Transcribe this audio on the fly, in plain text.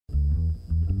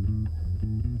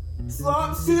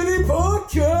Slop City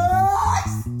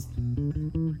Podcast!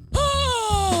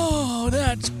 Oh,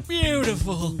 that's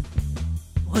beautiful.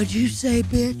 What'd you say,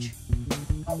 bitch?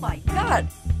 Oh my God.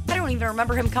 I don't even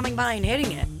remember him coming by and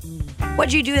hitting it.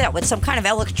 What'd you do that with, some kind of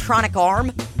electronic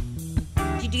arm?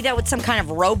 Did you do that with some kind of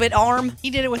robot arm? He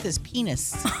did it with his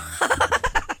penis.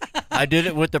 I did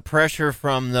it with the pressure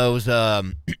from those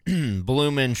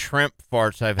bloomin' shrimp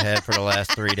farts I've had for the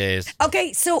last 3 days.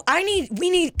 Okay, so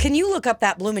can you look up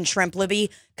that bloomin' shrimp, Libby?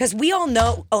 Because we all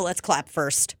know, let's clap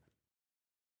first.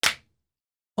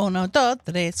 1, 2,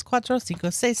 3, 4, 5,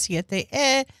 6, 7,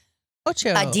 8. 1,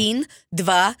 2, 3,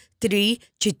 4,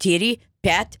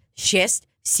 5, 6,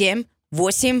 7,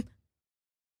 8.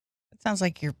 That sounds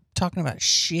like you're talking about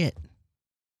shit.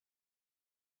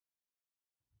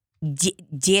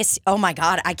 Oh my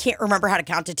God, I can't remember how to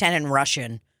count to 10 in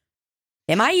Russian.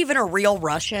 Am I even a real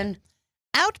Russian?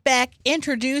 Outback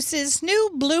introduces new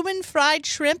bloomin' fried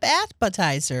shrimp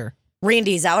appetizer.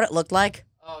 Randy, is that what it looked like?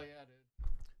 Oh, yeah, dude.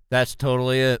 That's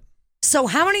totally it. So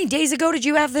how many days ago did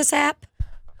you have this app?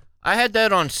 I had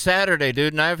that on Saturday,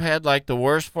 dude, and I've had like the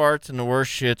worst farts and the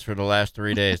worst shits for the last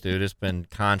 3 days, dude. It's been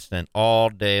constant all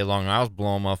day long. I was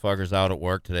blowing motherfuckers out at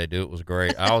work today, dude. It was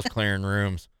great. I was clearing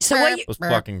rooms. It was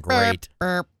fucking great.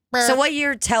 So what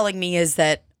you're telling me is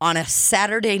that on a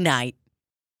Saturday night,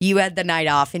 you had the night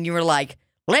off and you were like,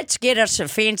 let's get us a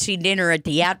fancy dinner at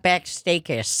the Outback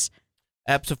Steakhouse.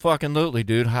 Abso-fucking-lutely,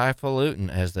 dude. Highfalutin,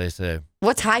 as they say.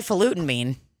 What's highfalutin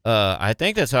mean? I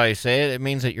think that's how you say it. It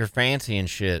means that you're fancy and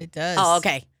shit. It does. Oh,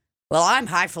 okay. Well, I'm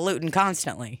highfalutin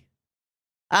constantly.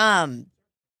 There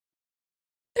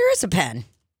is a pen.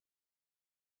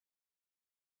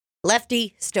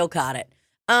 Lefty still caught it.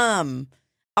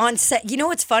 You know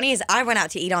what's funny is I went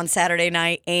out to eat on Saturday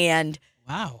night and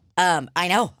Wow. I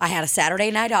know I had a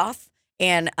Saturday night off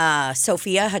and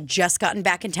Sophia had just gotten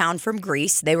back in town from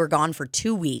Greece. They were gone for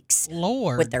 2 weeks.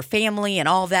 Lord. With their family and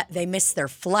all that. They missed their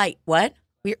flight. What?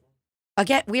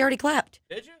 We already clapped.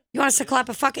 Did you? You want us to clap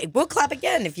a fucking... We'll clap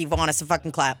again if you want us to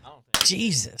fucking clap.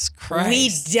 Jesus Christ. We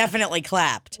definitely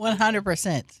clapped.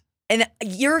 100%. And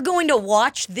you're going to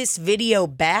watch this video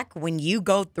back when you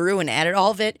go through and edit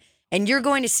all of it, and you're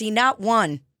going to see not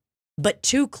one, but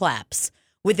 2 claps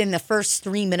within the first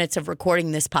 3 minutes of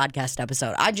recording this podcast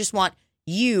episode. I just want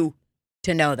you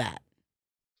to know that.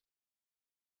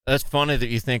 That's funny that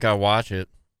you think I watch it.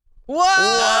 Whoa!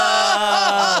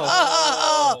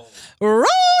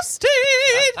 Roasted!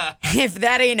 If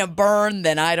that ain't a burn,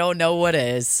 then I don't know what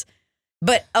is.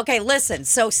 But, okay, listen.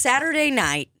 So Saturday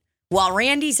night, while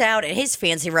Randy's out at his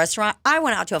fancy restaurant, I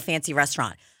went out to a fancy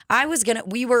restaurant.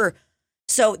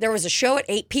 So there was a show at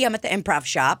 8 p.m. at the Improv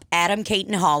Shop, Adam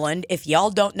Caton Holland. If y'all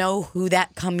don't know who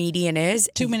that comedian is.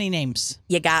 Too many names.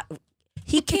 He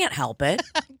can't help it.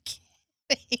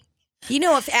 You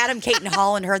know, if Adam Caton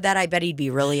Holland heard that, I bet he'd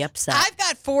be really upset. I've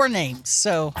got 4 names,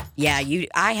 so. Yeah,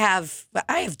 I have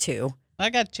 2. I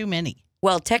got too many.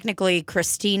 Well, technically,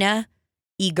 Christina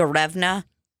Igorevna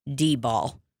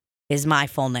D-Ball is my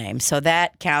full name. So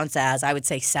that counts as, I would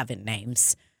say, 7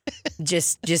 names.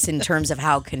 just in terms of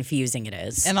how confusing it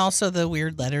is. And also the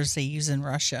weird letters they use in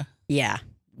Russia. Yeah,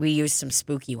 we use some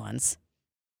spooky ones.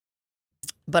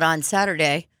 But on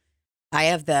Saturday, I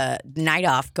have the night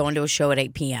off going to a show at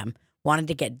 8 p.m. Wanted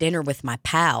to get dinner with my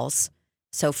pals,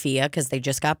 Sophia, because they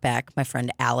just got back, my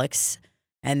friend Alex,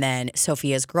 and then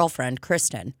Sophia's girlfriend,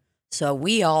 Kristen. So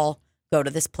we all go to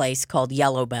this place called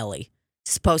Yellow Belly.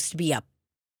 It's supposed to be a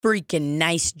freaking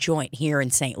nice joint here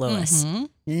in St. Louis. Mm-hmm.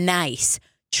 Nice,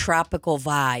 tropical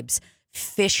vibes,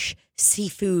 fish,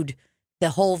 seafood,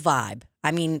 the whole vibe.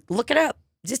 I mean, look it up.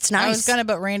 It's nice. I was gonna,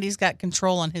 but Randy's got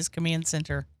control on his command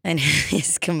center. And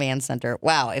his command center.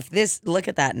 Wow, look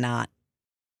at that knot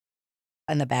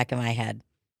on the back of my head.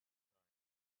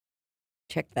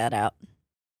 Check that out.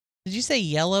 Did you say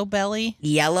yellow belly?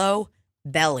 Yellow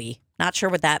belly. Not sure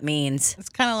what that means. It's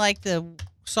kind of like the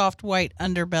soft white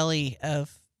underbelly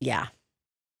of. Yeah.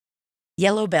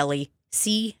 Yellow belly,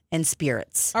 sea and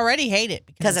spirits. Already hate it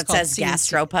because it says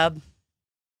gastropub.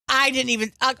 I didn't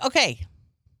even. Okay.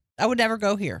 I would never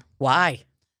go here. Why?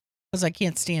 Because I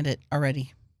can't stand it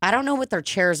already. I don't know what their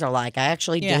chairs are like. I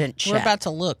actually didn't check. We're about to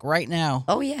look right now.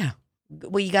 Oh, yeah.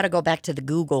 Well, you got to go back to the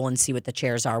Google and see what the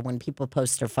chairs are when people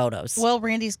post their photos. Well,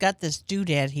 Randy's got this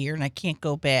doodad here, and I can't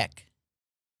go back.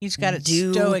 He's got it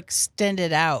so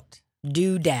extended out.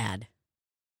 Doodad.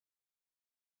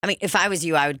 I mean, if I was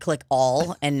you, I would click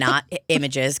all and not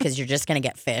images because you're just going to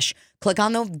get fish. Click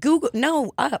on the Google.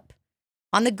 No, up.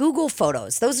 On the Google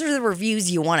photos. Those are the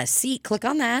reviews you want to see. Click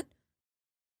on that.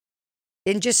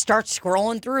 And just start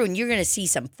scrolling through, and you're going to see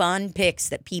some fun pics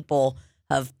that people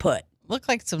have put. Look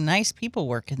like some nice people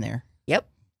working there. Yep.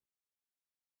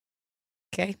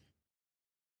 Okay.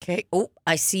 Okay. Oh,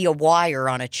 I see a wire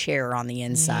on a chair on the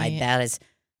inside. Yeah. That is.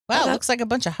 Wow, looks like a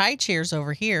bunch of high chairs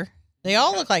over here. They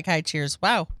all look like high chairs.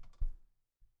 Wow.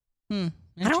 I don't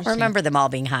Interesting. remember them all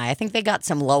being high. I think they got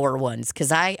some lower ones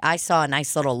because I saw a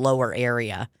nice little lower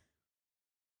area.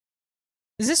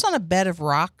 Is this on a bed of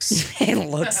rocks? It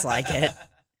looks like it.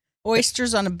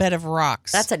 Oysters on a bed of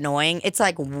rocks. That's annoying. It's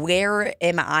like, where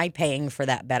am I paying for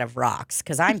that bed of rocks?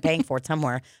 Because I'm paying for it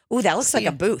somewhere. Ooh, that looks like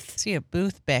a booth. See a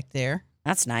booth back there.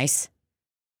 That's nice.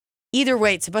 Either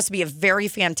way, it's supposed to be a very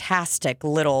fantastic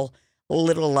little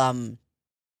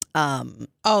Oh,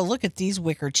 look at these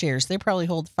wicker chairs. They probably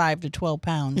hold 5 to 12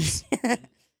 pounds.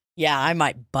 Yeah, I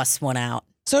might bust one out.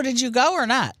 So did you go or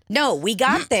not? No, we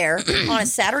got there on a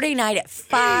Saturday night at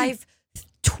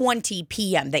 5:20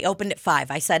 p.m. They opened at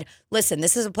 5. I said, listen,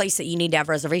 this is a place that you need to have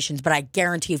reservations, but I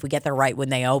guarantee if we get there right when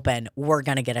they open, we're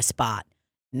going to get a spot.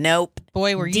 Nope.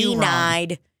 Boy, were you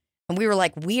denied. wrong. And we were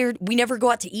like, weird. We never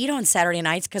go out to eat on Saturday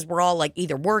nights because we're all like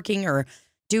either working or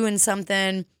doing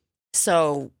something.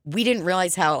 So we didn't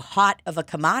realize how hot of a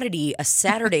commodity a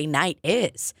Saturday night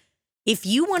is. If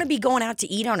you want to be going out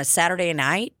to eat on a Saturday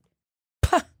night,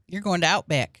 You're going to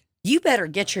Outback. you better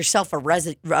get yourself a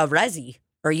resi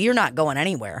or you're not going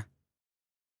anywhere.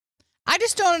 I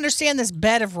just don't understand this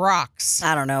bed of rocks.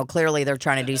 I don't know. Clearly, they're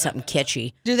trying to do something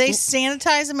kitschy. Do they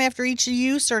sanitize them after each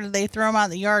use, or do they throw them out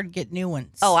in the yard and get new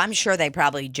ones? Oh, I'm sure they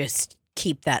probably just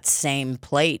keep that same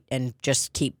plate and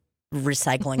just keep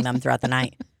recycling them throughout the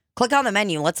night. Click on the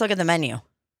menu. Let's look at the menu.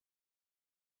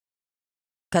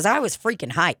 Because I was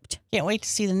freaking hyped. Can't wait to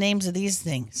see the names of these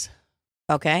things.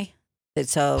 Okay.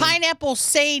 So, Pineapple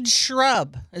Sage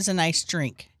Shrub is a nice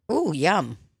drink. ooh,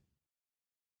 yum.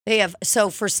 They have, so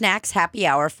for snacks, happy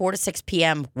hour, 4 to 6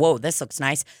 p.m. Whoa, this looks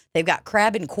nice. They've got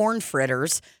crab and corn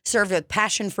fritters served with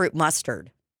passion fruit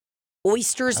mustard,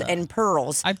 oysters and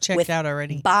pearls. I've checked with out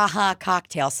already. Baja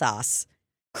cocktail sauce,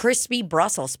 crispy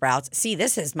Brussels sprouts. See,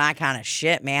 this is my kind of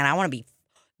shit, man. I want to be,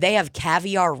 they have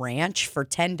caviar ranch for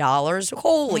 $10.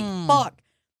 Holy fuck.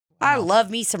 I love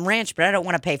me some ranch, but I don't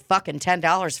want to pay fucking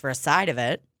 $10 for a side of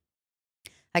it.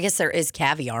 I guess there is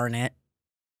caviar in it.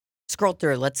 Scroll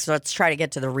through. Let's try to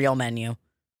get to the real menu.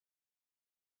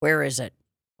 Where is it?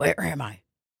 Where am I?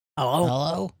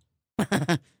 Hello? Yep.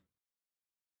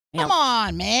 Come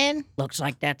on, man. Looks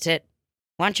like that's it.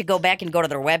 Why don't you go back and go to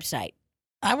their website?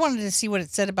 I wanted to see what it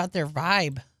said about their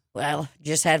vibe. Well,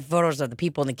 just had photos of the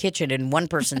people in the kitchen and one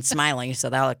person smiling, so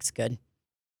that looks good.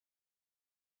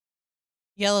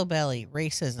 Yellow belly,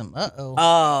 racism.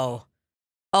 Uh-oh.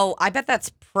 Oh, I bet that's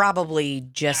probably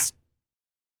just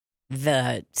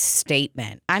the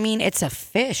statement. I mean, it's a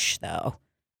fish, though.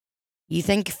 You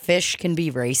think fish can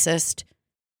be racist?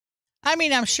 I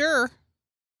mean, I'm sure.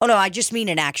 Oh, no, I just mean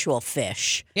an actual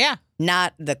fish, Yeah.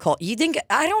 not the cult. You think,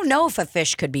 I don't know if a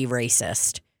fish could be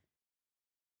racist.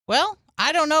 Well,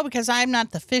 I don't know because I'm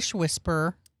not the fish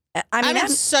whisperer. I mean, I'm in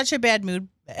such a bad mood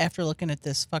after looking at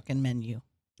this fucking menu.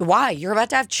 why? You're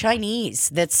about to have Chinese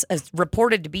that's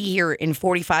reported to be here in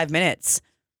 45 minutes.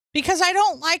 Because I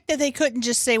don't like that they couldn't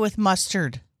just say with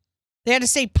mustard. They had to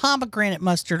say pomegranate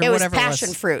mustard or It was whatever passion it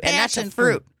was. fruit, and that's a Passion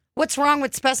fruit. What's wrong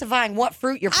with specifying what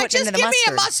fruit you're I putting just into give the mustard?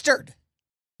 me a mustard.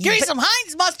 Give me some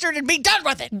Heinz mustard and be done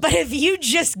with it. But if you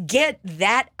just get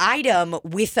that item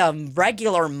with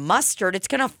regular mustard, it's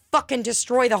gonna fucking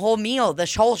destroy the whole meal, the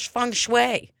whole feng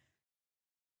shui.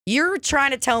 You're trying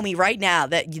to tell me right now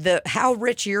that how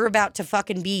rich you're about to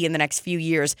fucking be in the next few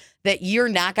years, that you're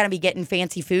not gonna be getting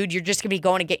fancy food. You're just gonna be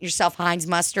going to get yourself Heinz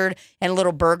mustard and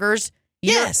little burgers.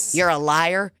 Yes. You're a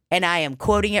liar, and I am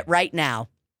quoting it right now.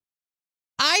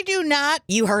 I do not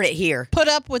You heard it here. put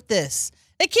up with this.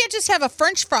 They can't just have a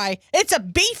French fry. It's a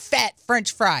beef fat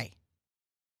French fry.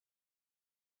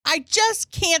 I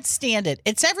just can't stand it.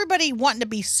 It's everybody wanting to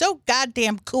be so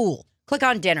goddamn cool. Click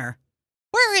on dinner.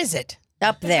 Where is it?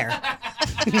 Up there.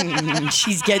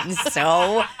 She's getting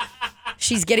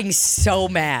so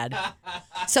mad.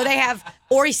 So they have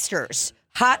oysters,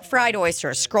 hot fried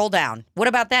oysters. Scroll down. What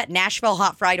about that? Nashville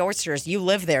hot fried oysters. You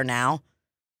live there now.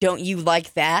 Don't you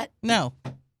like that? No.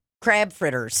 Crab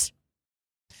fritters.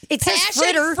 It says Passion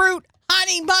fritter. fruit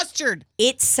honey mustard.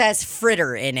 It says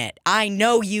fritter in it. I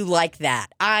know you like that.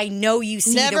 I know you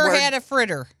see the Never word. had a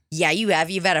fritter. Yeah, you have.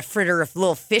 You've had a fritter, a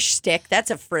little fish stick.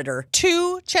 That's a fritter.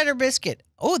 2 cheddar biscuit.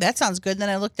 Oh, that sounds good. Then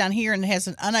I look down here and it has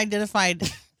an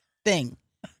unidentified thing.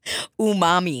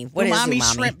 Umami. What is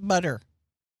umami? Shrimp butter.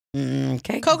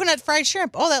 Okay. Coconut fried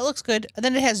shrimp. Oh, that looks good. And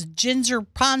then it has ginger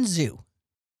ponzu.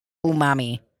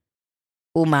 Umami.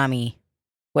 Umami.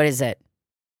 What is it?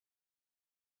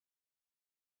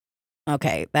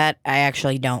 Okay, that I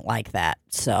actually don't like that.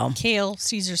 So, Kale,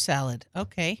 Caesar salad.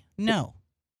 Okay. No.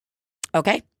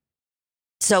 okay.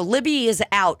 So Libby is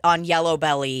out on Yellow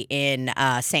Belly in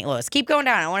St. Louis. Keep going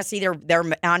down. I want to see their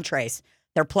entrees,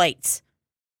 their plates.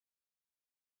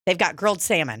 They've got grilled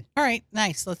salmon, All right.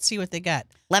 Nice. Let's see what they got.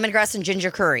 lemongrass and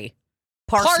ginger curry,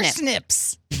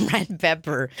 Parsnips. red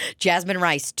pepper, jasmine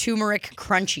rice, turmeric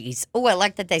crunchies. Oh, I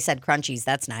like that they said crunchies.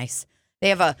 That's nice. They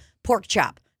have a pork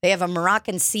chop. They have a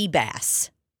Moroccan sea bass,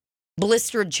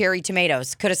 blistered cherry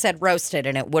tomatoes. Could have said roasted,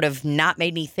 and it would have not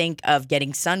made me think of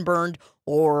getting sunburned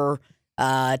or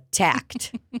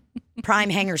tacked. Prime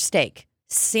hanger steak,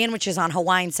 sandwiches on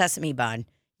Hawaiian sesame bun.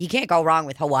 You can't go wrong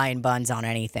with Hawaiian buns on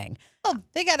anything. Oh,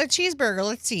 they got a cheeseburger.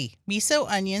 Let's see. Miso,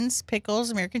 onions, pickles,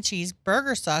 American cheese,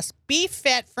 burger sauce, beef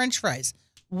fat French fries.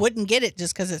 Wouldn't get it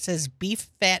just because it says beef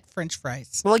fat French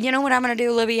fries. Well, you know what I'm going to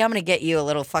do, Libby? I'm going to get you a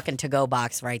little fucking to-go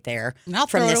box right there And I'll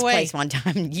from throw it this away. place one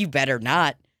time. You better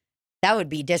not. That would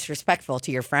be disrespectful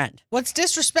to your friend. What's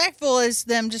disrespectful is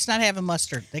them just not having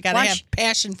mustard. They got to Why don't have you-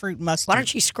 passion fruit mustard. Why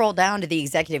don't you scroll down to the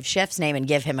executive chef's name and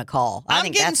give him a call? I I'm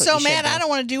think getting that's what so you should mad. do. I don't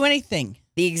want to do anything.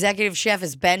 The executive chef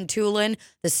is Ben Tulin.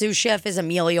 The sous chef is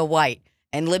Amelia White.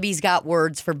 And Libby's got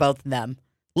words for both of them.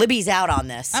 Libby's out on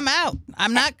this. I'm out.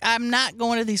 I'm not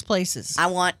going to these places. I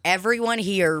want everyone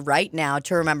here right now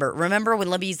to remember when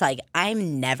Libby's like,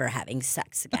 I'm never having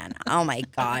sex again. Oh my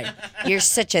God. You're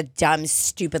such a dumb,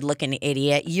 stupid looking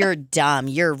idiot. You're dumb.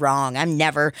 You're wrong. I'm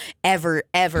never, ever,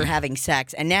 ever having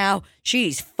sex. And now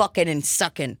she's fucking and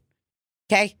sucking.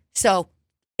 Okay? So,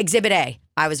 Exhibit A,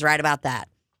 I was right about that.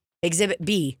 Exhibit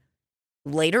B,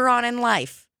 later on in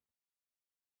life,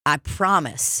 I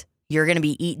promise you're going to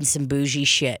be eating some bougie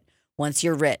shit once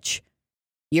you're rich.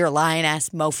 You're a lying ass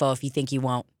mofo if you think you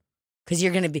won't. Because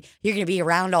you're gonna be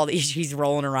around all these. She's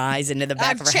rolling her eyes into the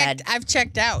back of her head. I've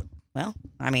checked out. Well,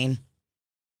 I mean,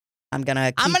 I'm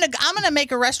gonna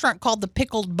make a restaurant called the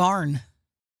Pickled Barn.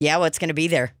 yeah, what's gonna be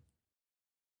there?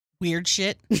 Weird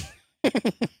shit.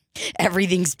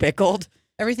 Everything's pickled.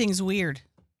 Everything's weird.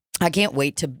 I can't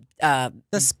wait to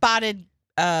The spotted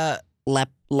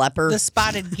leper the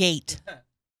spotted gate.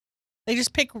 They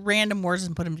just pick random words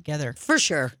and put them together. for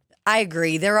sure. I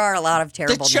agree. There are a lot of The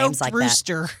terrible choked names like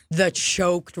rooster. that. The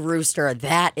choked rooster.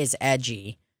 That is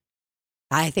edgy.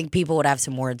 I think people would have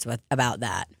some words about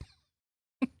that.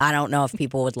 I don't know if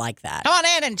people would like that. Come on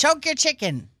in and choke your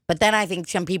chicken. But then I think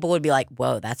some people would be like,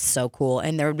 whoa, that's so cool.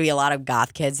 And there would be a lot of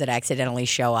goth kids that accidentally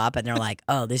show up and they're like,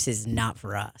 oh, this is not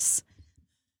for us.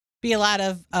 Be a lot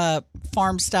of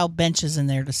farm style benches in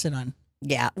there to sit on.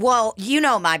 Yeah. Well, you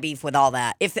know my beef with all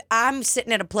that. If I'm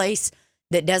sitting at a place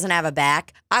that doesn't have a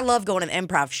back, I love going to the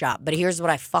improv shop. But here's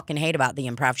what I fucking hate about the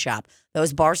improv shop.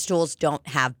 Those bar stools don't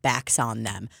have backs on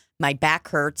them. My back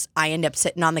hurts. I end up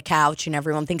sitting on the couch and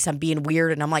everyone thinks I'm being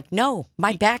weird. And I'm like, no,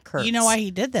 my back hurts. You know why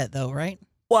he did that though, right?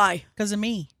 Why? Because of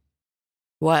me.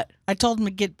 What? I told him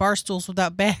to get bar stools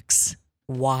without backs.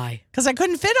 Why? Because I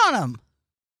couldn't fit on them.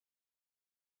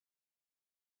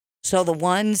 So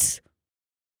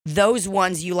those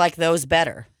ones, you like those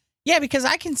better. Yeah, because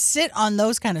I can sit on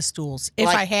those kind of stools if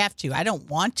Like- I have to. I don't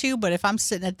want to, but if I'm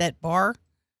sitting at that bar,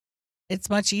 it's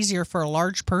much easier for a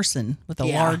large person with a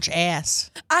Yeah. large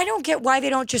ass. I don't get why they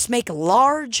don't just make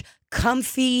large,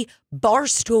 comfy bar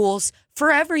stools for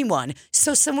everyone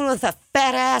so someone with a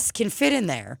fat ass can fit in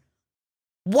there.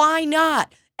 Why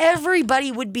not?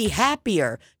 Everybody would be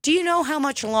happier. Do you know how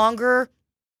much longer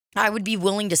I would be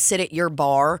willing to sit at your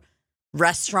bar,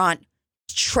 restaurant,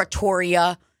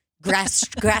 trattoria,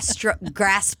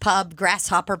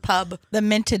 grasshopper pub, The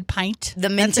Minted Pint. The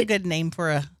That's a Minted- good name for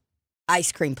a...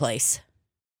 ice cream place?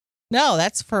 No,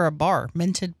 that's for a bar.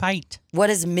 Minted Pint. What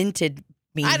does minted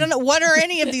mean? I don't know. What are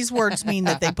any of these words mean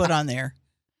that they put on there?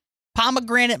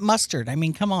 Pomegranate mustard. I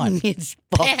mean, come on. It's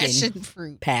fucking Passion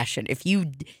fruit. passion. If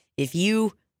you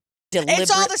deliberate,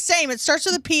 It's all the same. It starts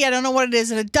with a P. I don't know what it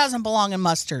is, and it doesn't belong in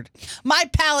mustard. My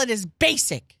palate is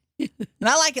basic, and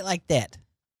I like it like that.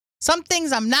 Some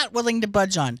things I'm not willing to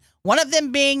budge on. One of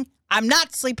them being I'm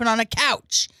not sleeping on a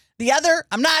couch. The other,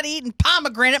 I'm not eating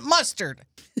pomegranate mustard.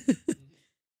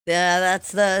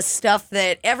 that's the stuff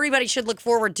that everybody should look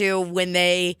forward to when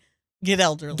they Get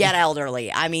elderly. get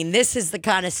elderly. I mean, this is the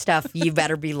kind of stuff you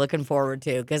better be looking forward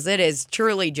to because it is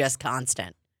truly just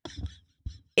constant.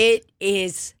 It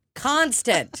is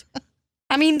constant.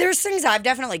 I mean, there's things I've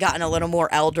definitely gotten a little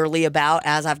more elderly about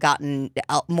as I've gotten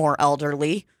more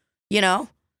elderly, you know,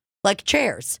 like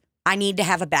chairs. I need to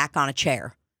have a back on a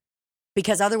chair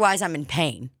because otherwise I'm in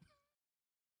pain.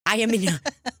 I am in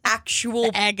actual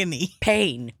Agony.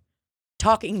 pain.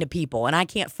 talking to people and I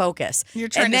can't focus. You're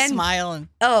trying And to then, smile and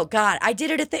oh God, I did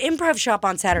it at the improv shop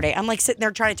on Saturday. I'm like sitting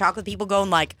there trying to talk with people going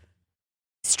like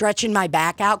stretching my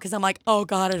back out because I'm like, oh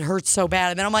God, it hurts so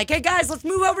bad. And then I'm like, hey guys, let's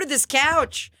move over to this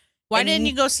couch. why And- didn't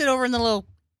you go sit over in the little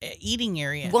eating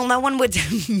area? Well, no one would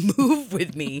move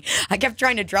with me. I kept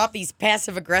trying to drop these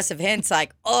passive aggressive hints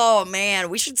like, oh man,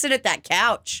 we should sit at that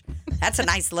couch. That's a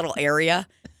nice little area.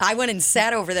 I went and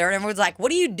sat over there and everyone's like,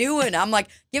 what are you doing? I'm like,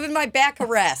 giving my back a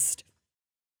rest.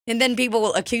 And then people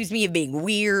will accuse me of being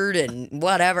weird and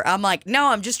whatever. I'm like, no,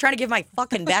 I'm just trying to give my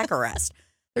fucking back a rest.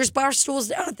 There's bar stools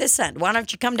down at this end. Why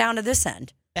don't you come down to this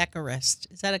end? Back arrest.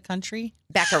 Is that a country?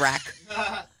 Back a rack.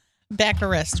 Back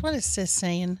arrest. What is sis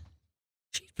saying?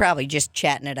 She's probably just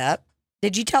chatting it up.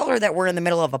 Did you tell her that we're in the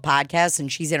middle of a podcast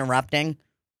and she's interrupting?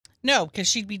 No, because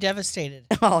she'd be devastated.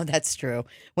 Oh, that's true.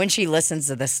 When she listens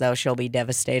to this, though, she'll be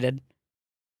devastated.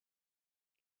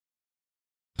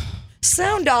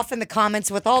 Sound off in the comments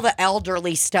with all the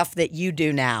elderly stuff that you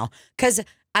do now. Because,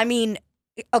 I mean,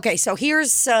 okay, so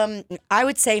here's some, I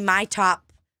would say my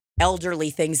top elderly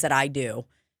things that I do.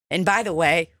 And by the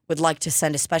way, would like to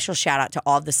send a special shout out to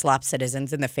all the Slop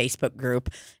citizens in the Facebook group.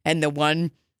 And the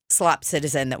one Slop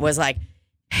citizen that was like,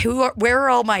 where are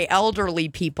all my elderly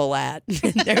people at?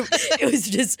 It was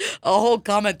just a whole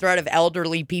comment thread of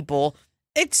elderly people.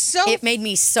 It's so It made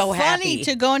me so funny happy.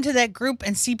 to go into that group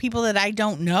and see people that I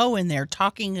don't know in there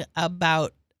talking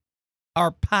about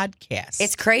our podcast.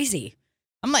 It's crazy.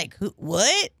 I'm like,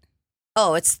 what?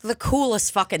 Oh, it's the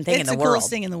coolest fucking thing It's in the the world. coolest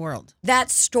thing in the world.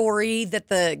 That story that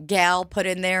the gal put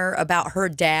in there about her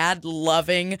dad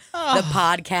loving the Oh.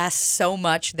 podcast so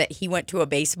much that he went to a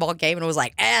baseball game and was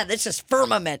like, this is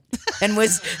firmament, and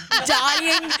was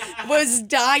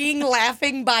dying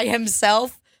laughing by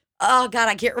himself. Oh God,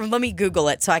 I can't remember. Let me Google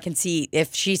it so I can see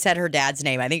if she said her dad's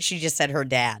name. I think she just said her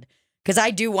dad. Because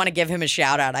I do want to give him a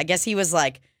shout out. I guess he was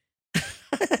like,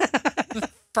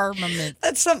 Firmament.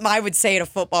 that's something I would say at a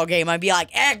football game. I'd be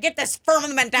like, get this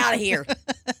firmament out of here.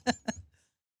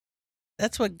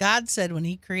 That's what God said when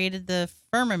he created the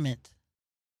firmament.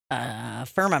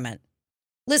 Firmament.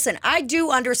 Listen, I do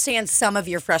understand some of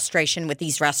your frustration with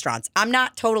these restaurants. I'm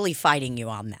not totally fighting you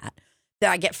on that.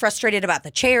 I get frustrated about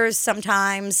the chairs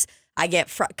sometimes. I get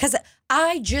because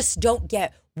I just don't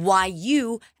get why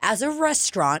you, as a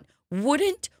restaurant,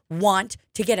 wouldn't want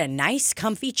to get a nice,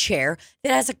 comfy chair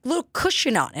that has a little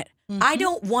cushion on it. I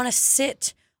don't want to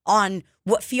sit on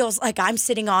what feels like I'm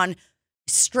sitting on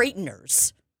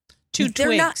straighteners.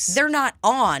 They're not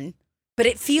on, but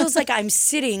it feels like I'm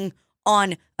sitting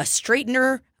on a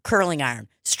straightener, curling iron,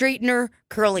 straightener,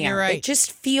 curling You're iron. right. It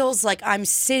just feels like I'm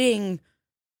sitting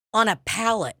on a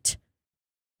pallet.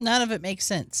 None of it makes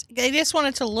sense. I just want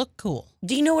it to look cool.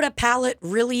 Do you know what a pallet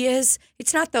really is?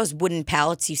 It's not those wooden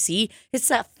pallets you see. It's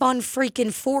that fun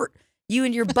freaking fort you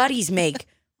and your buddies make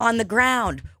on the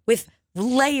ground with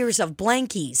layers of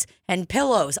blankies and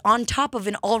pillows on top of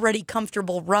an already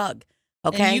comfortable rug.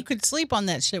 Okay? And you could sleep on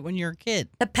that shit when you're a kid.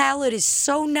 The pallet is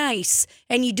so nice,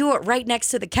 and you do it right next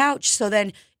to the couch, so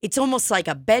then it's almost like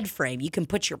a bed frame. You can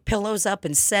put your pillows up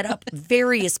and set up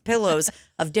various pillows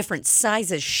of different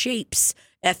sizes, shapes,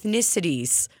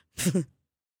 ethnicities.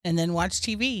 And then watch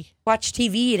TV. Watch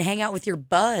TV and hang out with your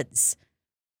buds.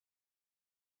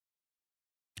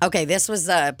 Okay, this was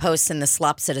a post in the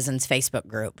Slop Citizens Facebook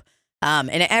group. And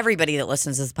everybody that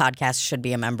listens to this podcast should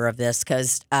be a member of this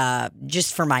because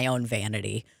just for my own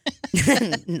vanity.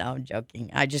 No, I'm joking.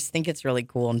 I just think it's really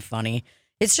cool and funny.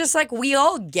 It's just like we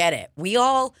all get it.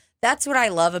 That's what I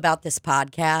love about this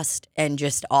podcast and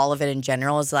just all of it in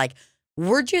general is like,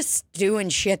 we're just doing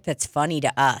shit that's funny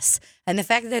to us. And the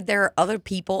fact that there are other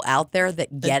people out there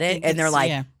that get it think and they're it's- like,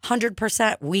 yeah.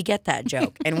 100% we get that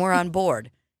joke and we're on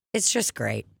board. It's just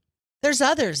great. There's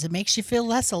others. It makes you feel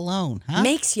less alone, huh?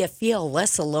 Makes you feel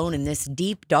less alone in this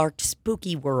deep, dark,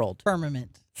 spooky world.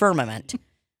 Firmament. Firmament.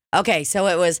 Okay, so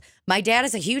it was, my dad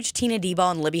is a huge Tina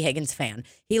Deball and Libby Higgins fan.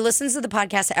 He listens to the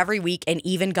podcast every week and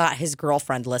even got his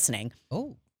girlfriend listening.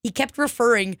 Oh. He kept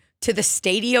referring to the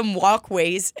stadium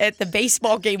walkways at the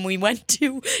baseball game we went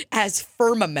to as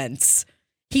firmaments.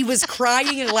 He was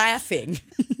crying and laughing.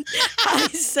 I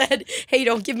said, hey,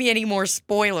 don't give me any more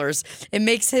spoilers. It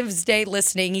makes his day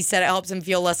listening. He said it helps him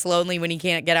feel less lonely when he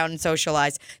can't get out and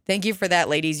socialize. Thank you for that,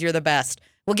 ladies. You're the best.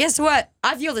 Well, guess what?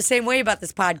 I feel the same way about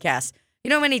this podcast. You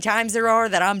know how many times there are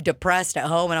that I'm depressed at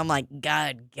home and I'm like,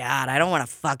 God, I don't want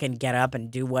to fucking get up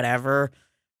and do whatever.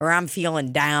 Or I'm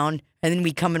feeling down. And then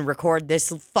we come and record this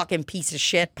fucking piece of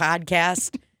shit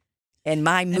podcast. And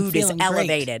my mood is feeling great.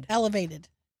 elevated. Elevated.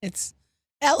 It's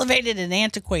elevated and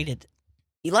antiquated.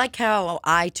 You like how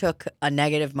I took a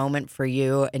negative moment for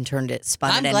you and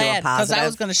spun I'm it into a glad because positive? I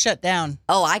was going to shut down.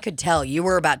 Oh, I could tell you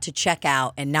were about to check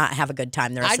out and not have a good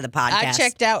time the rest of the podcast. I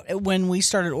checked out when we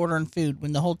started ordering food.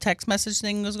 When the whole text message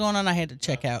thing was going on, I had to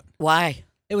check out. Why?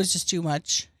 It was just too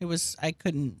much. I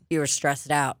couldn't. You were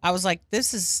stressed out. I was like,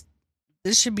 this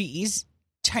should be easy.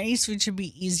 Chinese food should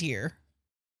be easier.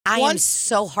 I am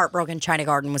so heartbroken China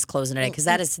Garden was closing today because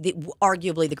that is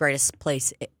arguably the greatest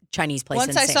Chinese place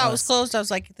Once in I St. saw it Louis. was closed, I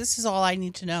was like, this is all I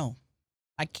need to know.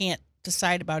 I can't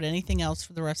decide about anything else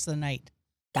for the rest of the night.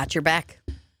 Got your back.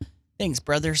 Thanks,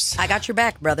 brothers. I got your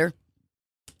back, brother.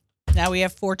 Now we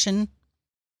have Fortune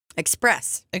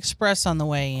Express on the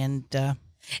way, and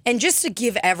just to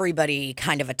give everybody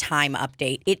kind of a time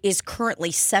update, it is currently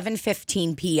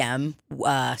 7:15 p.m.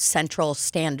 Central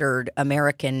Standard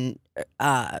American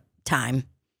time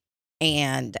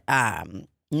and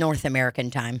North American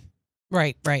time.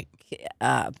 right.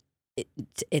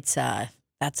 It's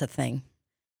that's a thing.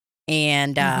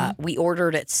 And we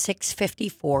ordered at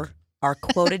 6:54. Our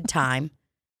quoted time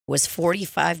was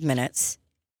 45 minutes.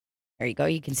 There you go.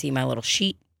 You can see my little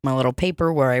sheet, my little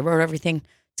paper where I wrote everything.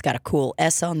 It's got a cool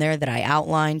S on there that I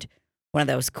outlined. One of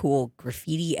those cool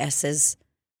graffiti S's.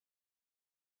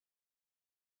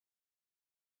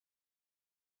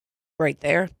 Right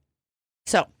there.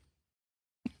 So,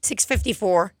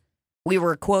 6:54. We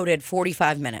were quoted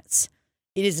 45 minutes.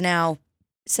 It is now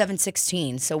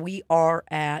 7:16. So we are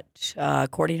at,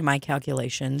 according to my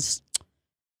calculations,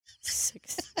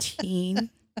 16.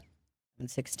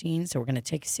 16. So we're going to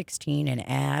take 16 and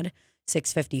add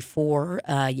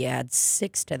 6:54. You add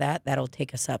 6 to that. That'll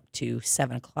take us up to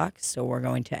 7 o'clock. So we're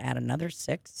going to add another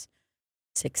 6.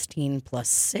 16 plus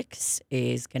 6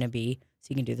 is going to be, so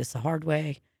you can do this the hard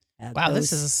way. Wow,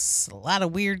 this is a lot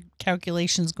of weird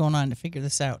calculations going on to figure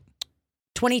this out.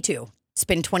 22. It's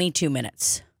been 22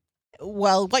 minutes.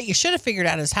 Well, what you should have figured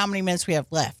out is how many minutes we have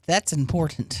left. That's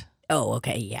important. Oh,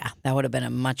 okay. Yeah. That would have been a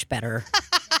much better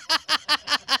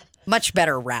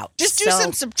route. Just do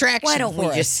some subtraction. Why don't we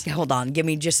for us. just hold on? Give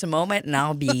me just a moment and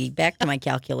I'll be back to my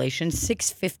calculation.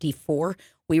 6:54.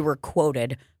 We were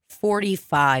quoted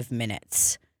 45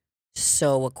 minutes.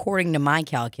 So according to my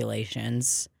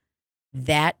calculations,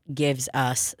 that gives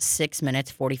us 6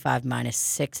 minutes. 45 minus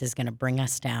 6 is going to bring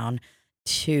us down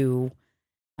to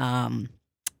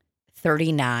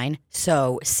 39.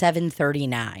 So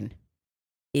 7:39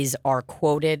 is our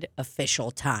quoted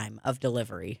official time of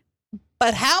delivery.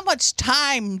 But how much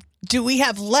time do we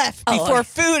have left Oh, before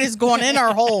food is going in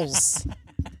our holes?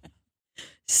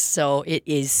 So it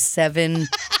is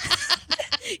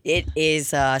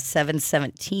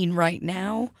 7:17 right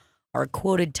now. Our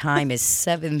quoted time is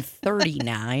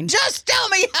 7:39. Just tell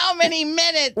me how many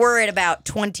minutes. We're at about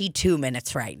 22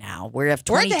 minutes right now. We're at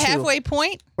We're 22. at the halfway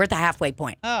point? We're at the halfway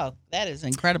point. Oh, that is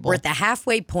incredible. We're at the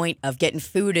halfway point of getting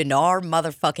food into our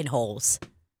motherfucking holes.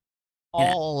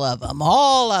 All of them.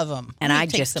 All of them. And I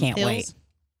just can't wait.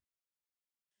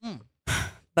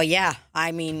 But yeah,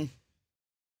 I mean,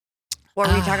 what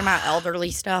were we talking about?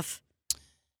 Elderly stuff?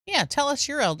 Yeah, tell us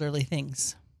your elderly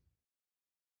things.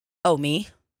 Oh, me?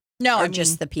 No, Or I mean,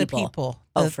 just the people? The people.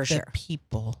 Oh, The- for the sure.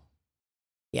 people.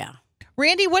 Yeah.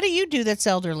 Randy, what do you do that's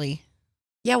elderly?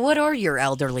 Yeah, what are your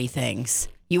elderly things?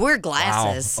 You wear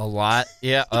glasses. Wow, a lot.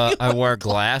 Yeah, I wear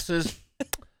glasses.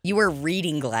 You wear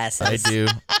reading glasses. I do.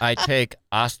 I take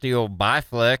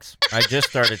Osteobiflex. I just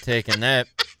started taking that.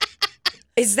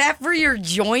 Is that for your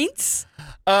joints?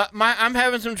 I'm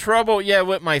having some trouble. Yeah,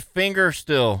 with my finger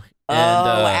still. And,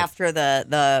 After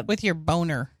the With your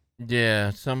boner. yeah,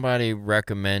 somebody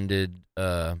recommended.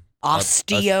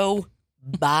 Osteo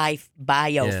Bioflex.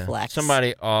 Yeah,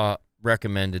 somebody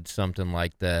recommended something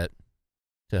like that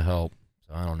to help.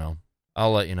 So I don't know.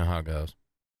 I'll let you know how it goes.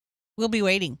 We'll be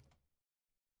waiting.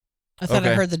 I thought I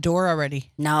Okay. heard the door already.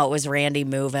 No, it was Randy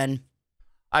moving.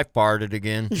 I farted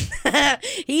again.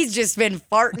 He's just been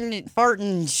farting,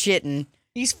 shitting.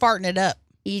 He's farting it up.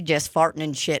 He just farting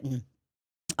and shitting.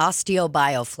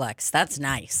 Osteobioflex. That's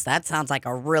nice. That sounds like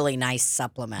a really nice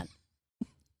supplement.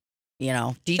 You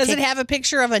know, Does it have a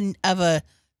picture of a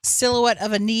silhouette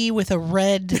of a knee with a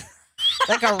red,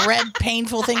 like a red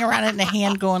painful thing around it and a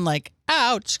hand going like,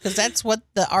 ouch? Because that's what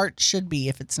the art should be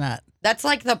if it's not. That's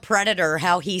like the Predator,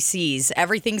 how he sees.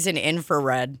 Everything's in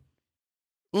infrared.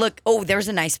 Look, oh, there's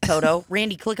a nice photo.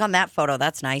 Randy, click on that photo.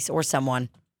 That's nice. Or someone.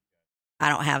 I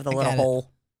don't have the I little got it.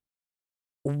 hole.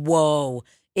 Whoa.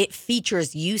 It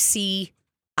features UCII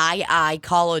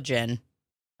collagen,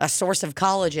 a source of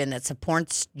collagen that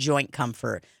supports joint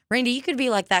comfort. Randy, you could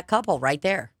be like that couple right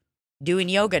there, doing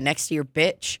yoga next to your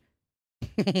bitch.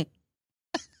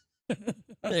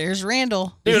 There's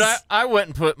Randall. Dude, He's- I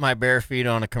wouldn't put my bare feet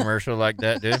on a commercial like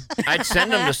that, dude. I'd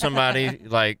send them to somebody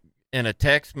like in a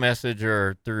text message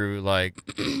or through like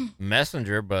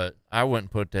Messenger, but I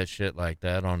wouldn't put that shit like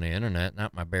that on the internet.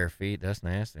 Not my bare feet. That's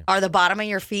nasty. Are the bottom of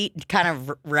your feet kind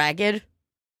of ragged?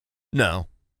 No.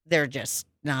 They're just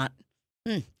not.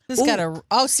 This got a.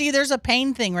 Oh, see, there's a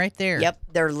pain thing right there. Yep,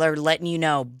 they're letting you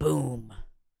know. Boom.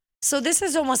 So this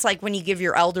is almost like when you give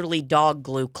your elderly dog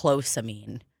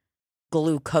glucosamine,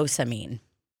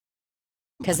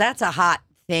 because that's a hot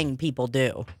thing people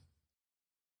do.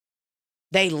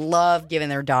 They love giving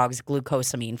their dogs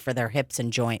glucosamine for their hips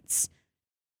and joints.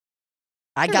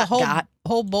 I There's got a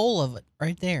whole bowl of it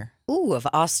right there. of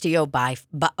I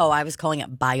was calling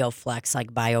it BioFlex,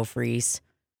 like BioFreeze.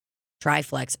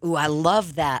 Triflex. Ooh, I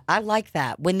love that. I like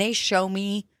that. When they show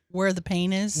me Where the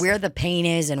pain is. where the pain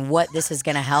is and what this is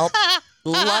going to help,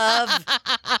 love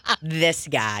this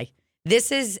guy.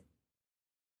 This is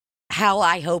how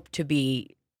I hope to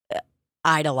be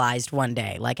idolized one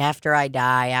day. Like after I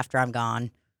die, after I'm gone,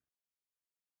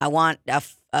 I want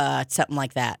something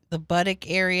like that. The buttock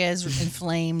area is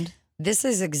inflamed. This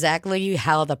is exactly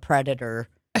how the predator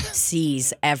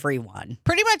sees everyone.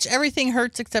 Pretty much everything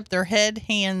hurts except their head,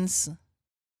 hands,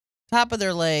 top of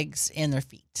their legs, and their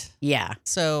feet. Yeah.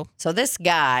 So So this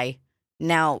guy,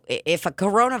 now, if a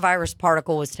coronavirus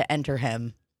particle was to enter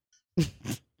him,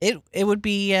 it would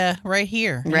be right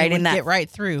here. and Right it in would that- get right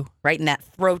through. right in that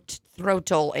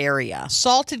throatal area,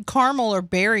 Salted caramel or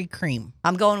berry cream.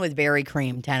 I'm going with berry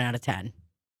cream, 10 out of 10.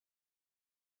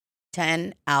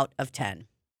 10 out of 10.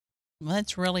 Well,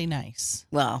 that's really nice.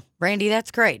 Well, Randy,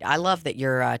 that's great. I love that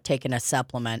you're taking a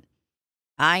supplement.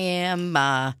 I am,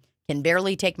 can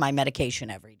barely take my medication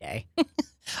every day.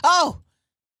 Oh,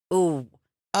 Ooh.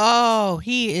 oh,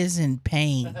 he is in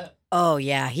pain. Oh,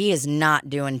 yeah. He is not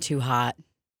doing too hot.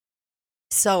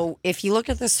 So if you look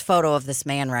at this photo of this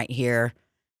man right here,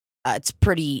 it's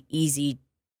pretty easy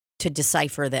to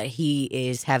decipher that he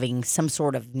is having some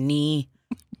sort of knee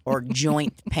or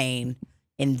joint pain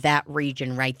in that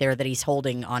region right there that he's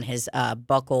holding on his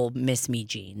buckle Miss Me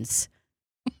jeans.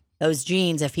 Those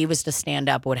jeans, if he was to stand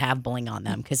up, would have bling on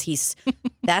them because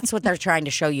that's what they're trying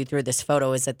to show you through this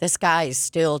photo is that this guy is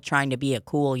still trying to be a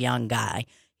cool young guy.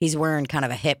 He's wearing kind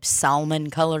of a hip salmon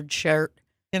colored shirt.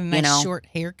 Got a nice know. short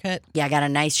haircut. Yeah, got a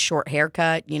nice short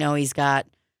haircut. You know, he's got,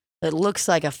 it looks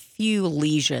like a few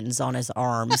lesions on his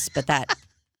arms, but that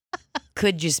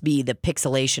could just be the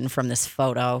pixelation from this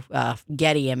photo.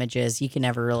 Getty images, you can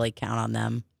never really count on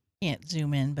them. Can't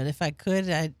zoom in, but if I could,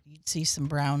 you'd see some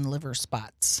brown liver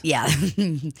spots. Yeah.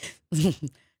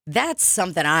 That's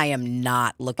something I am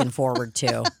not looking forward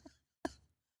to.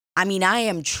 I mean, I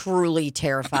am truly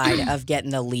terrified of getting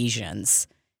the lesions.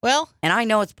 Well, And I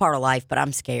know it's part of life, but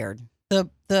I'm scared. the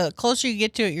closer you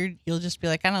get to it, you'll just be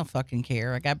like, I don't fucking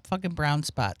care. I got fucking brown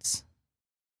spots.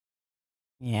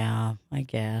 Yeah, I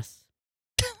guess.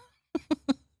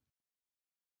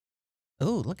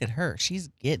 Oh, look at her. She's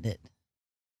getting it.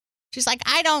 She's like,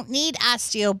 I don't need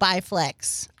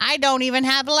osteobiflex. I don't even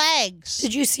have legs.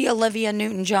 Did you see Olivia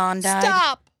Newton-John died?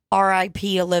 Stop.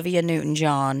 R.I.P. Olivia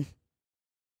Newton-John.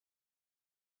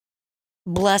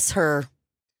 Bless her.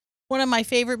 One of my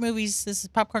favorite movies, this is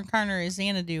Popcorn Corner, is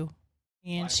Xanadu.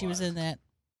 And she was in that.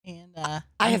 And I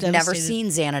I'm have never devastated.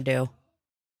 seen Xanadu.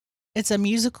 It's a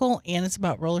musical and it's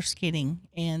about roller skating.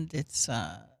 And it's,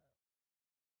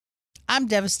 I'm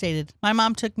devastated. My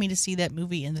mom took me to see that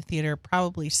movie in the theater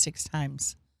probably 6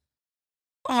 times.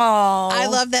 Oh, I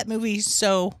love that movie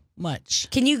so much.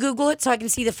 Can you Google it so I can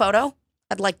see the photo?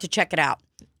 I'd like to check it out.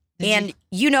 Did And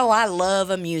you know I love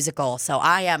a musical, so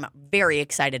I am very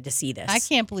excited to see this. I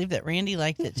can't believe that Randy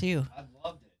liked it too. I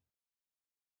loved it.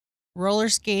 Roller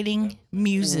skating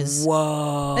muses.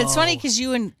 Whoa. It's funny because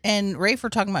you and Rafe were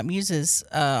talking about muses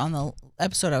on the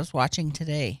episode I was watching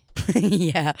today.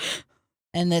 Yeah.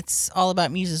 And it's all about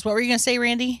muses. What were you going to say,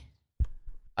 Randy?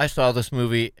 I saw this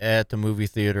movie at the movie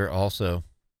theater also.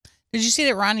 Did you see it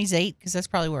at Ronnie's 8? Because that's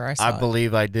probably where I saw I it.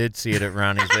 believe I did see it at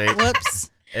Ronnie's 8. Whoops.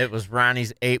 It was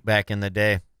Ronnie's 8 back in the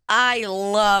day. I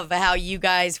love how you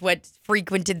guys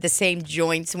frequented the same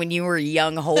joints when you were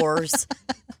young whores.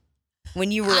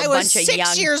 When you were I a was bunch of 6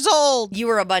 young years old. You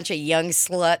were a bunch of young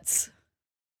sluts.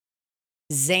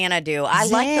 Xanadu. I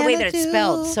like the way that it's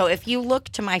spelled. Xanadu. So if you look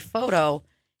to my photo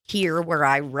here where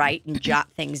I write and jot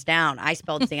things down, I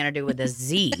spelled Xanadu with a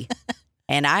Z.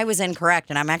 And I was incorrect.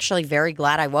 And I'm actually very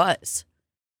glad I was.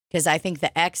 Because I think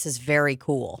the X is very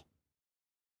cool.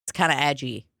 It's kind of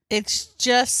edgy. It's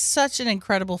just such an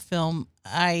incredible film.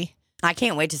 I I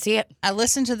can't wait to see it.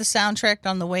 listened to the soundtrack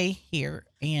on the way here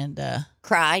and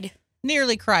Cried.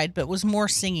 nearly cried, but was more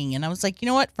singing. And I was like, you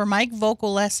know what? For my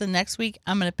vocal lesson next week,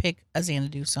 I'm going to pick a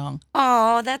Xanadu song.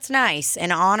 Oh, that's nice.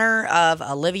 In honor of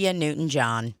Olivia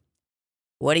Newton-John.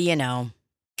 What do you know?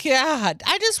 God,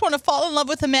 I just want to fall in love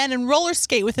with a man and roller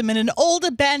skate with him in an old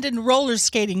abandoned roller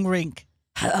skating rink.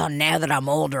 Oh, now that I'm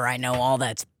older, I know all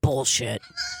that's bullshit.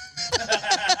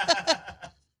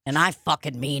 And I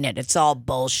fucking mean it. It's all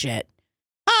bullshit.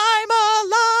 I'm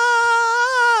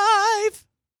alive.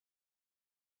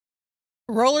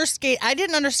 Roller skate. I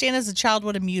didn't understand as a child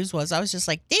what a muse was. I was just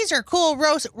like, these are cool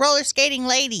roller skating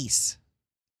ladies.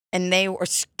 And they were,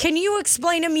 can you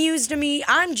explain a muse to me?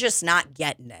 I'm just not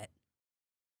getting it.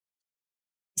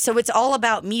 So it's all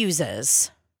about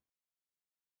muses.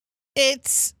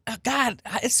 It's, oh God,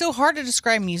 it's so hard to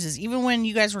describe muses. Even when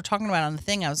you guys were talking about it on the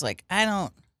thing, I was like,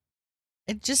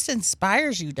 it just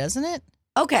inspires you, doesn't it?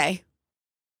 Okay.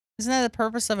 Isn't that the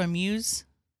purpose of a muse?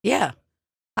 Yeah,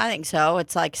 I think so.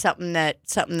 It's like something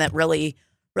that really,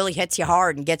 really hits you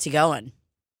hard and gets you going.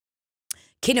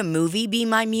 Can a movie be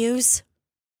my muse?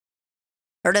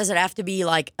 Or does it have to be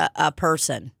like a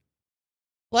person?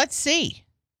 Let's see.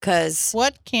 Because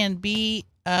What can be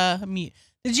a muse?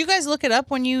 Did you guys look it up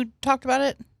when you talked about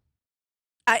it?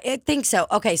 I think so.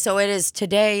 Okay, so it is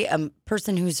today a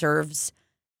person who serves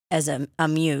as a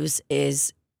muse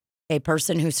is a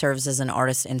person who serves as an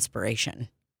artist inspiration.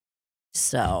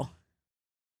 So,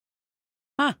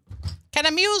 Can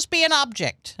a muse be an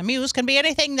object? A muse can be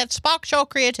anything that sparks your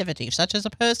creativity, such as a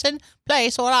person,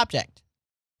 place, or object.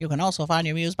 You can also find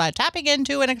your muse by tapping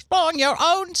into and exploring your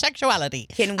own sexuality.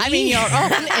 your own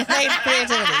innate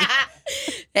creativity.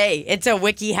 Hey, it's a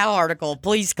WikiHow article.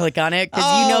 Please click on it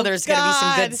because you know there's going to be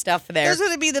some good stuff there. There's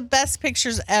going to be the best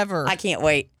pictures ever. I can't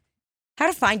wait. How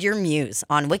to find your muse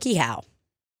on WikiHow.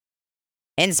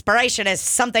 Inspiration is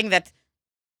something that...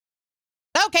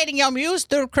 Locating your muse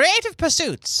through creative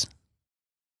pursuits.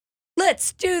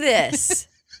 Let's do this.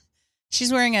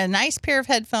 She's wearing a nice pair of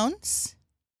headphones,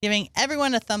 giving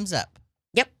everyone a thumbs up.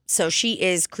 Yep. So she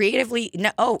is creatively...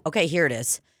 No, oh, okay, here it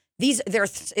is.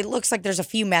 It looks like there's a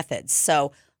few methods.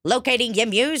 So, locating your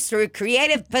muse through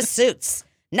creative pursuits.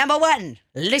 Number 1,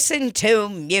 listen to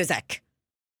music.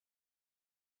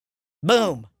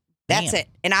 Boom. That's Damn. it.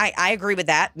 And I agree with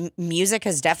that. Music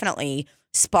has definitely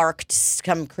sparked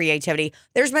some creativity.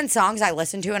 There's been songs I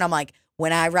listen to and I'm like,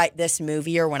 when I write this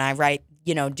movie or when I write,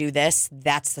 do this,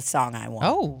 that's the song I want.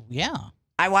 Oh, yeah.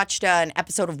 I watched an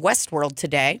episode of Westworld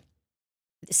today,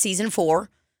 season 4,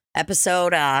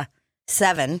 episode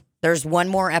 7. There's one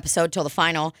more episode till the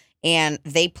final, and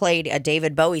they played a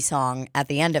David Bowie song at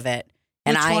the end of it.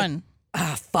 And Which one?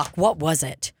 Oh, fuck, what was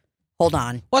it? Hold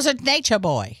on. Was it Nature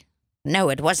Boy? No,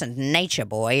 it wasn't Nature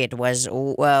Boy. It was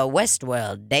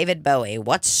Westworld, David Bowie.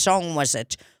 What song was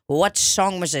it?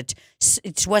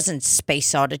 It wasn't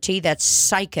Space Oddity. That's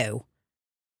Psycho.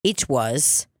 It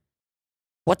was...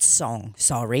 What song?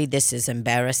 Sorry, this is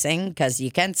embarrassing because you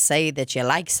can't say that you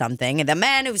like something. The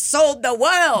Man Who Sold the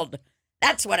World.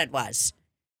 That's what it was.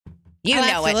 You I'll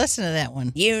know have it. to listen to that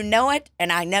one. You know it,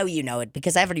 and I know you know it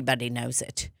because everybody knows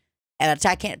it. And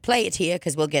I can't play it here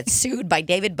because we'll get sued by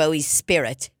David Bowie's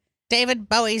spirit. David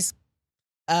Bowie's,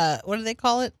 what do they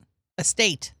call it?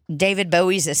 Estate. David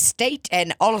Bowie's estate,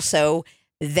 and also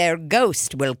their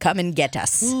ghost will come and get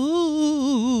us.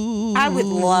 Ooh. I would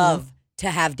love to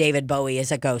have David Bowie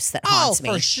as a ghost that haunts me.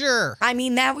 Oh, for sure. I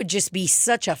mean, that would just be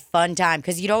such a fun time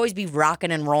because you'd always be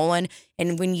rocking and rolling.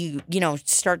 And when you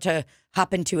start to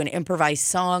hop into an improvised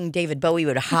song, David Bowie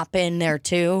would hop in there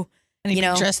too. And he'd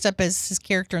be dressed up as his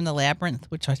character in The Labyrinth,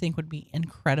 which I think would be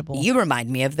incredible. You remind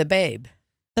me of the Babe.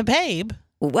 The Babe?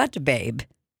 What Babe?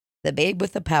 The Babe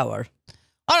with the power.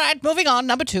 All right, moving on.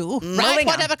 Number 2. Write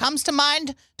whatever comes to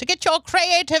mind to get your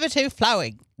creativity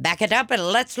flowing. Back it up and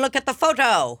let's look at the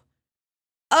photo.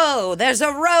 Oh, there's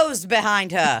a rose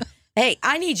behind her. Hey,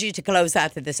 I need you to close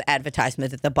out to this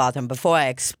advertisement at the bottom before I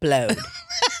explode.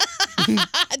 I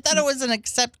thought it was an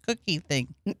accept cookie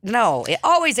thing. No,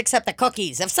 always accept the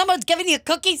cookies. If someone's giving you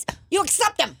cookies, you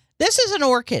accept them. This is an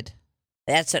orchid.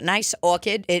 That's a nice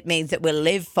orchid. It means it will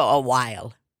live for a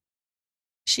while.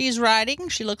 She's writing.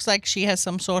 She looks like she has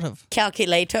some sort of...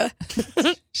 Calculator.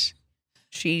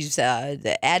 She's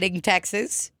adding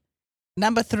taxes.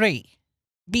 Number 3.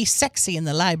 Be sexy in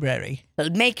the library.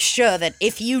 Make sure that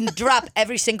if you drop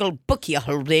every single book you're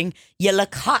holding, you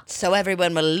look hot so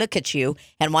everyone will look at you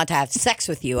and want to have sex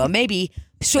with you. Or maybe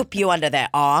swoop you under their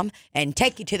arm and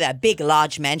take you to that big,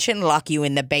 large mansion, lock you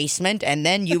in the basement, and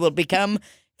then you will become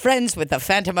friends with the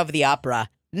Phantom of the Opera.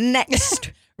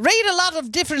 Next. Read a lot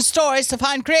of different stories to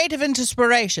find creative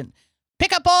inspiration.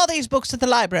 Pick up all these books at the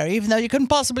library, even though you couldn't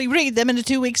possibly read them in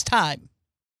 2 weeks' time.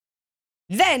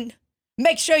 Then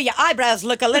Make sure your eyebrows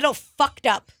look a little fucked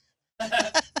up.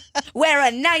 Wear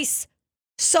a nice,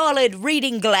 solid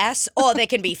reading glass, or they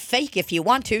can be fake if you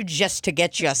want to, just to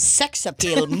get your sex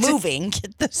appeal moving.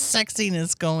 Get the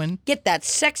sexiness going. Get that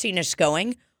sexiness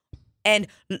going. And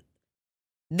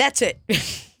that's it.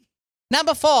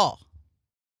 Number 4.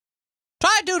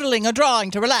 Try doodling or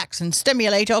drawing to relax and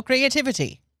stimulate your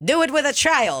creativity. Do it with a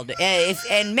child,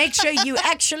 and make sure you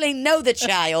actually know the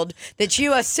child that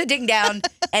you are sitting down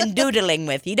and doodling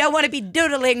with. You don't want to be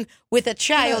doodling with a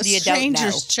child you don't know.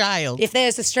 Stranger's child. If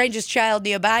there's a stranger's child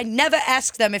nearby, never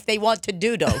ask them if they want to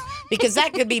doodle, because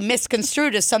that could be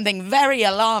misconstrued as something very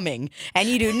alarming, and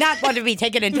you do not want to be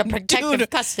taken into protective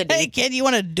custody. Hey, kid, you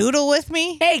want to doodle with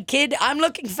me? Hey, kid, I'm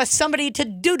looking for somebody to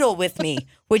doodle with me.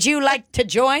 Would you like to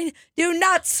join? Do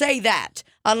not say that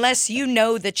unless you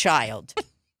know the child.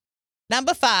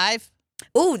 Number 5.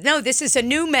 Oh, no, this is a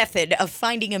new method of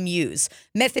finding a muse.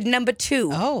 Method number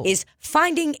 2 is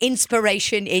finding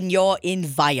inspiration in your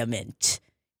environment.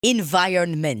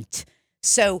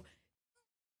 So,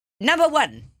 number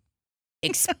 1,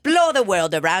 explore the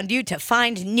world around you to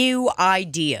find new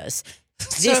ideas.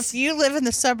 So if you live in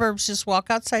the suburbs, just walk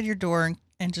outside your door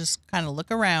and just kind of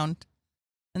look around,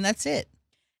 and that's it.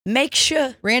 Make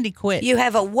sure Randy quit. you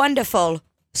have a wonderful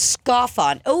scarf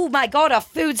on. Oh, my God, our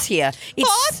food's here.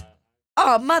 What?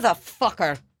 Oh,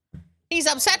 motherfucker. He's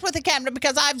upset with the camera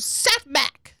because I've sat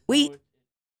back. We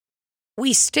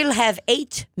still have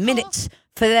 8 minutes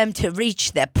for them to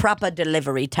reach their proper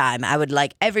delivery time. I would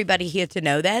like everybody here to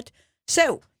know that.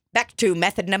 So, back to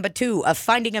method number 2 of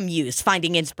finding a muse,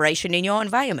 finding inspiration in your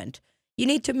environment. You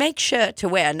need to make sure to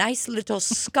wear a nice little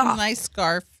scarf. Nice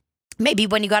scarf. Maybe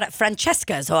when you got at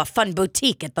Francesca's or a fun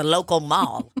boutique at the local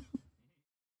mall.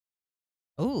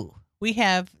 Ooh, we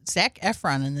have Zac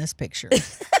Efron in this picture.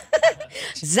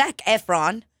 Zac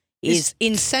Efron is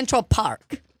in Central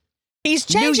Park. He's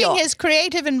New changing York. his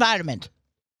creative environment.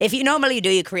 If you normally do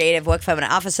your creative work from an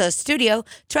office or studio,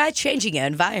 try changing your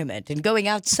environment and going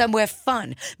out somewhere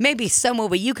fun. Maybe somewhere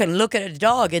where you can look at a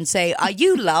dog and say, "Are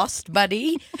you lost,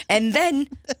 buddy?" And then,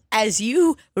 as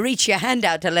you reach your hand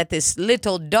out to let this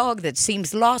little dog that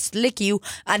seems lost lick you,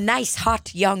 a nice,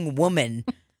 hot young woman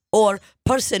or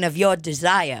person of your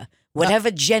desire,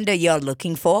 whatever gender you're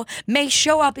looking for, may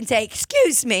show up and say,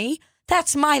 "Excuse me,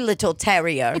 that's my little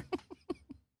terrier."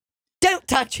 Don't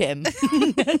touch him.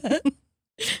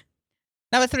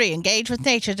 Number 3, engage with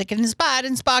nature to get inspired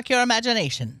and spark your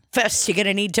imagination. First, you're going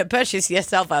to need to purchase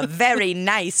yourself a very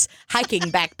nice hiking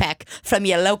backpack from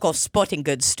your local sporting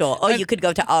goods store. Or you could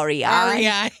go to REI.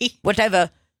 REI. Whatever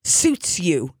suits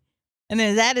you. And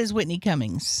then that is Whitney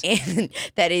Cummings. And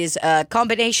that is a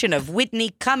combination of Whitney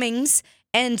Cummings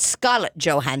and Scarlett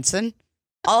Johansson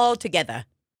all together.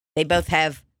 They both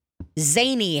have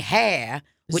zany hair,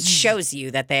 which shows you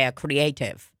that they are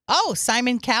creative. Oh,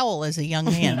 Simon Cowell is a young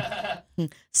man.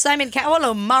 Simon Cowell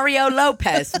or Mario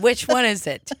Lopez? Which one is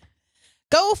it?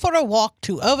 Go for a walk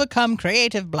to overcome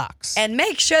creative blocks. And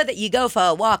make sure that you go for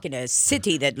a walk in a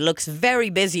city that looks very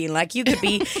busy, like you could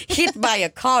be hit by a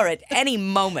car at any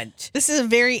moment. This is a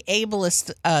very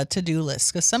ableist to-do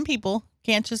list because some people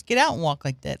can't just get out and walk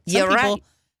like that. Some You're people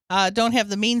don't have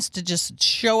the means to just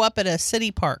show up at a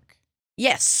city park.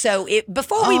 Yes, so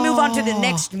before we move on to the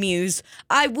next muse,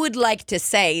 I would like to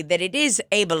say that it is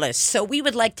ableist. So we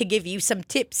would like to give you some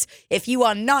tips if you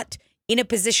are not in a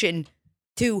position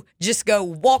to just go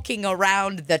walking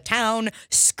around the town,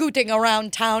 scooting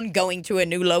around town, going to a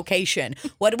new location.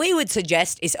 What we would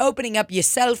suggest is opening up your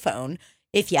cell phone,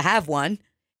 if you have one,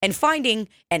 and finding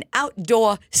an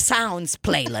outdoor sounds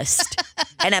playlist.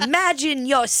 And imagine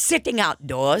you're sitting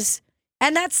outdoors,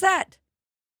 and that's that.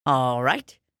 All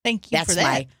right? Thank you That's for that.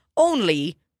 my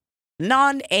only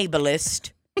non-ableist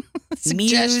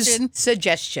muse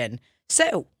suggestion.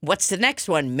 So, what's the next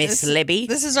one, Miss Libby?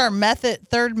 This is our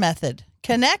third method.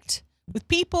 Connect with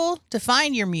people to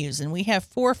find your muse. And we have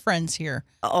 4 friends here.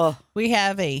 Oh, We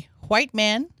have a white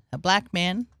man, a black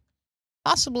man,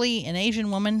 possibly an Asian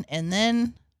woman, and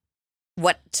then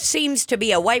what seems to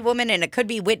be a white woman, and it could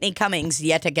be Whitney Cummings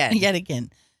yet again. yet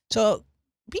again. So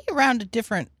be around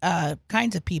different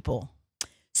kinds of people.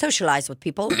 Socialize with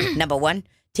people, number 1,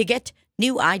 to get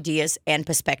new ideas and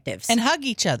perspectives. And hug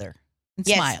each other and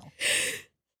Yes. smile.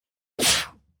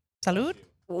 Salud.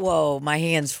 Whoa, my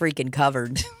hand's freaking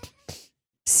covered.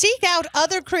 Seek out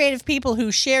other creative people who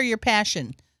share your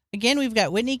passion. Again, we've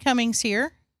got Whitney Cummings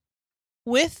here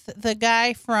with the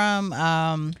guy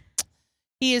from,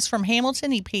 he is from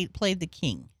Hamilton. He played the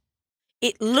king.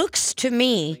 It looks to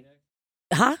me,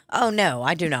 huh? Oh, no,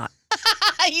 I do not.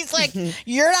 He's like,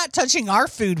 you're not touching our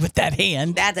food with that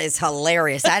hand. That is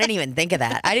hilarious. I didn't even think of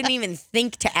that. I didn't even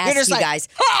think to ask just you like, guys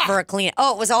for a clean.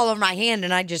 Oh, it was all over my hand,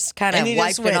 and I just kind of And you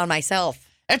wiped just it went- on myself.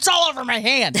 It's all over my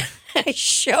hand. I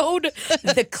showed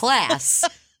the class,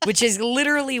 which is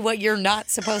literally what you're not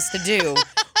supposed to do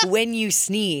when you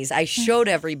sneeze. I showed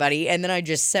everybody, and then I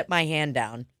just set my hand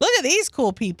down. Look at these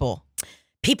cool people.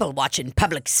 People watching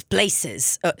public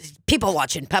spaces. People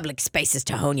watching public spaces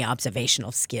to hone your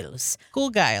observational skills. Cool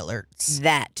guy alerts.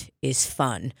 That is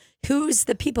fun. Who's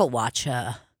the people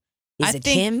watcher? Is it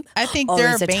think, him? I think or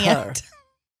they're is a it band.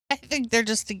 I think they're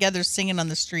just together singing on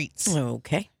the streets.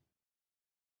 Okay.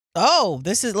 Oh,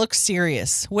 looks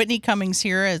serious. Whitney Cummings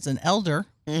here as an elder.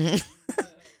 Mhm.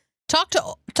 Talk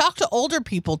to older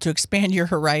people to expand your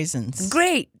horizons.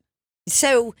 Great.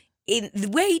 So, the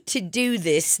way to do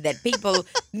this that people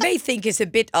may think is a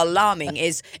bit alarming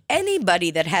is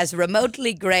anybody that has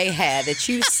remotely gray hair that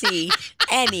you see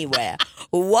anywhere,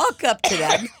 walk up to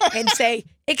them and say,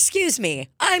 "Excuse me,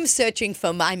 I'm searching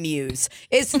for my muse.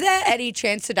 Is there any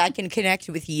chance that I can connect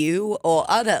with you or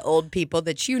other old people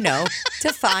that you know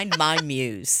to find my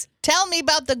muse?" Tell me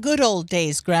about the good old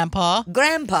days, Grandpa.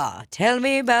 Grandpa, tell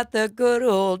me about the good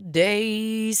old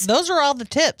days. Those are all the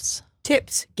tips.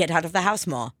 Tips: get out of the house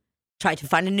more. Try to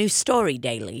find a new story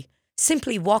daily.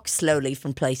 Simply walk slowly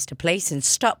from place to place and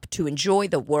stop to enjoy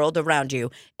the world around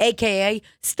you. AKA,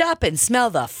 stop and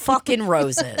smell the fucking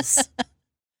roses.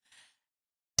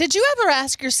 Did you ever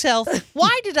ask yourself,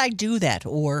 why did I do that?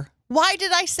 Or why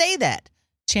did I say that?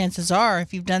 Chances are,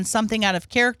 if you've done something out of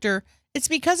character, it's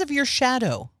because of your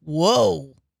shadow.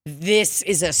 Whoa. This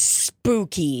is a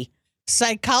spooky.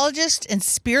 Psychologists and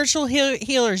spiritual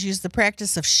healers use the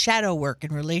practice of shadow work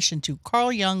in relation to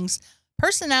Carl Jung's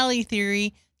personality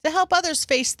theory to help others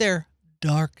face their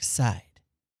dark side.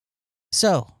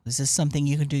 So, is this something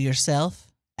you can do yourself?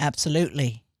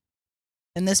 Absolutely.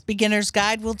 In this beginner's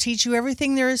guide, we'll teach you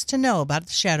everything there is to know about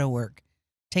the shadow work.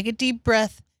 Take a deep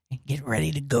breath and get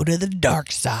ready to go to the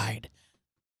dark side.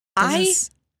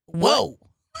 Whoa.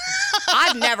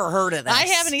 I've never heard of this. I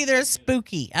haven't either. It's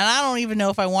spooky. And I don't even know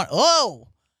if I want. Oh,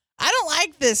 I don't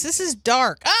like this. This is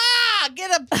dark.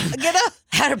 Get up.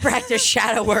 How to practice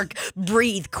shadow work.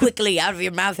 Breathe quickly out of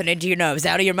your mouth and into your nose.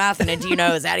 Out of your mouth and into your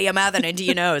nose. Out of your mouth and into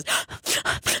your nose.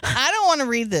 I don't want to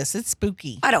read this. It's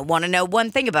spooky. I don't want to know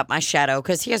one thing about my shadow,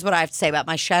 because here's what I have to say about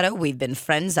my shadow. We've been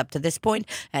friends up to this point,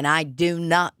 and I do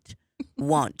not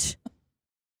want.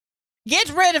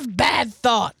 Get rid of bad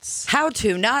thoughts. How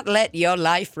to not let your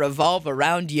life revolve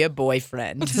around your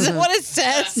boyfriend. Is that what it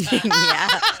says? Yeah.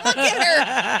 Look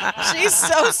at her. She's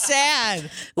so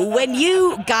sad.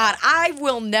 God, I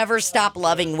will never stop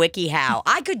loving WikiHow.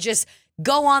 I could just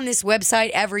go on this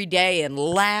website every day and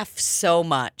laugh so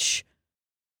much.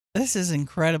 This is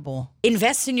incredible.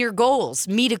 Invest in your goals.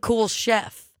 Meet a cool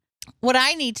chef. What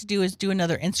I need to do is do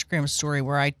another Instagram story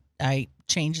where I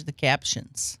change the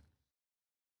captions.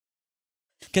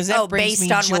 Because that brings based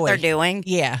me on joy. what they're doing?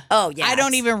 Yeah. Oh, yeah. I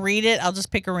don't even read it. I'll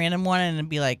just pick a random one and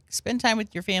be like, spend time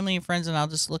with your family and friends, and I'll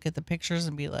just look at the pictures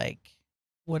and be like,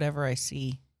 whatever I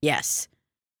see. Yes.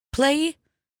 Play.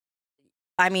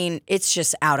 I mean, it's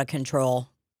just out of control.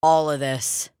 All of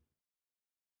this.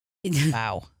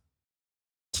 Wow.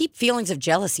 Keep feelings of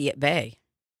jealousy at bay.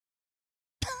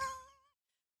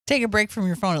 Take a break from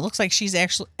your phone. It looks like she's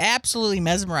actually absolutely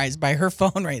mesmerized by her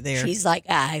phone right there. She's like,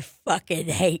 I fucking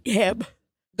hate him.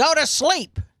 Go to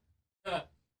sleep.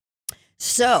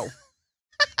 So,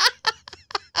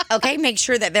 okay, make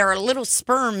sure that there are little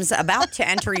sperms about to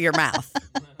enter your mouth.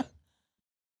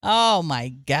 Oh, my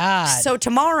God. So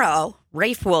tomorrow,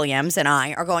 Rafe Williams and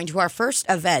I are going to our first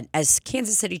event as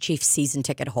Kansas City Chiefs season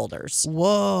ticket holders.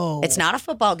 Whoa. It's not a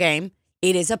football game.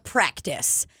 It is a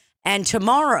practice. And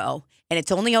tomorrow, and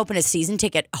it's only open to season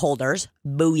ticket holders,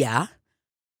 booyah,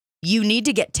 you need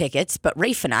to get tickets, but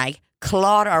Rafe and I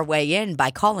clawed our way in by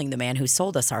calling the man who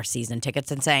sold us our season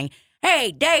tickets and saying,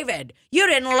 "Hey, David, you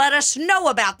didn't let us know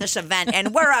about this event,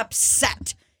 and we're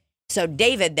upset." So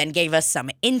David then gave us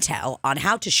some intel on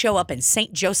how to show up in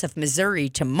St. Joseph, Missouri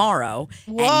tomorrow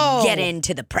Whoa. and get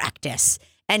into the practice.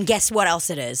 And guess what else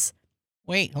it is?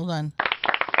 Wait, hold on.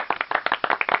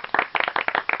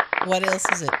 What else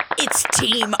is it? It's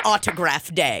Team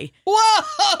Autograph Day. Whoa!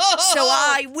 So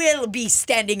I will be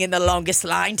standing in the longest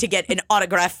line to get an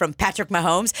autograph from Patrick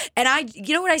Mahomes. And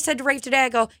you know what I said to Rafe today? I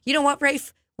go, you know what,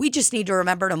 Rafe? We just need to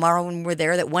remember tomorrow when we're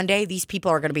there that one day these people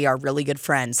are going to be our really good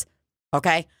friends.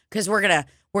 Okay? Because we're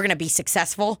gonna be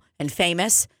successful and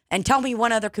famous. And tell me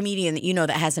one other comedian that you know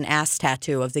that has an ass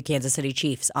tattoo of the Kansas City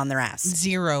Chiefs on their ass.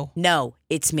 0. No,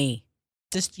 it's me.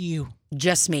 Just you.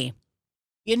 Just me.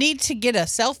 You need to get a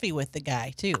selfie with the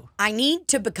guy, too. I need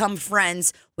to become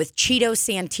friends with Cheeto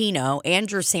Santino,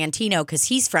 Andrew Santino, because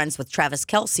he's friends with Travis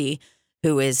Kelce,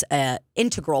 who is an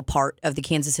integral part of the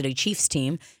Kansas City Chiefs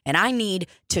team. And I need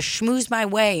to schmooze my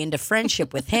way into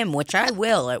friendship with him, which I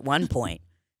will at one point.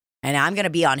 And I'm going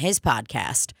to be on his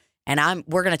podcast. And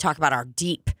we're going to talk about our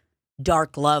deep,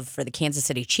 dark love for the Kansas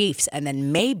City Chiefs. And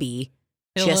then maybe,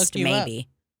 He'll just hook you up.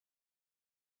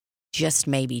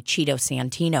 maybe, Cheeto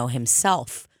Santino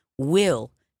himself will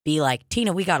be like,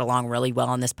 Tina, we got along really well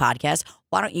on this podcast.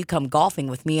 Why don't you come golfing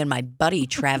with me and my buddy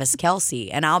Travis Kelce?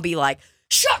 And I'll be like,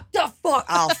 shut the fuck.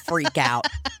 I'll freak out.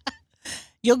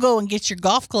 You'll go and get your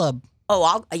golf club. Oh,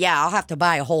 I'll have to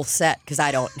buy a whole set because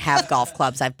I don't have golf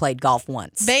clubs. I've played golf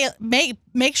once.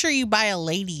 Make sure you buy a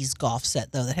ladies' golf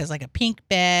set, though, that has like a pink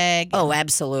bag. Oh,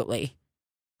 absolutely.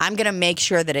 I'm going to make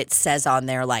sure that it says on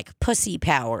there like pussy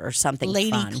power or something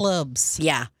lady fun. clubs.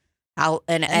 Yeah.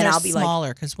 And they're I'll be like,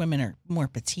 smaller because women are more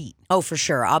petite. oh, for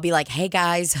sure. I'll be like, hey,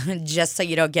 guys, just so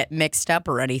you don't get mixed up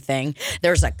or anything,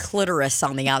 there's a clitoris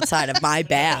on the outside of my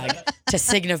bag to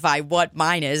signify what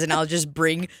mine is. And I'll just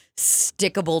bring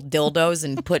stickable dildos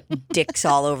and put dicks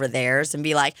all over theirs and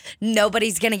be like,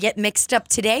 nobody's going to get mixed up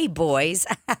today, boys.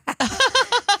 And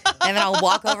then I'll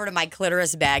walk over to my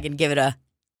clitoris bag and give it a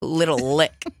little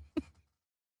lick.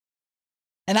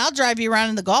 And I'll drive you around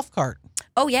in the golf cart.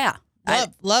 Oh, yeah.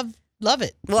 Love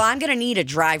it. Well, I'm going to need a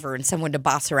driver and someone to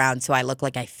boss around so I look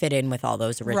like I fit in with all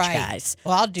those rich guys.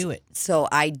 Well, I'll do it. So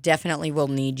I definitely will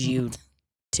need you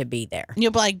to be there. And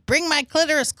you'll be like, bring my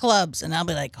clitoris clubs. And I'll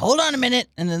be like, hold on a minute.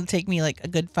 And it'll take me like a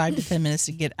good 5 to 10 minutes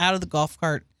to get out of the golf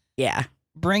cart, Yeah.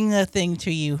 bring the thing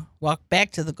to you, walk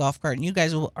back to the golf cart, and you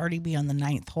guys will already be on the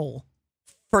 9th hole.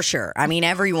 For sure. I mean,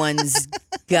 everyone's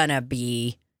gonna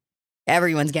be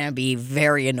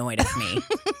very annoyed at me.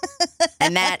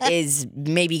 And that is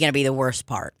maybe gonna be the worst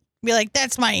part. Be like,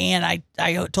 that's my aunt.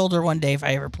 I told her one day if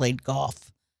I ever played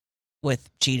golf with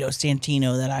Cheeto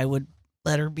Santino that I would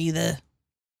let her be the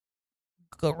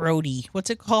roadie. What's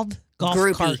it called? Golf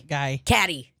Groupie. cart guy.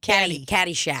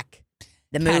 Caddyshack.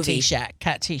 The movie.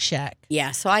 Caddyshack.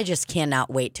 Yeah, so I just cannot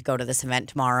wait to go to this event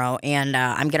tomorrow. And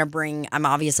I'm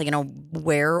obviously going to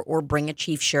wear or bring a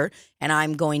Chief shirt, and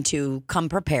I'm going to come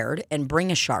prepared and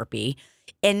bring a Sharpie.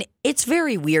 And it's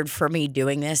very weird for me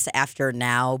doing this after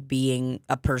now being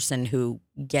a person who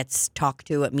gets talked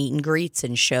to at meet and greets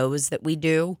and shows that we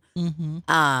do. Mm-hmm.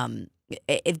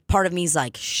 Part of me is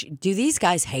like, do these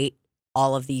guys hate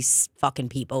all of these fucking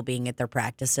people being at their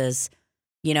practices?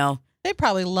 You know? They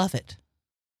probably love it.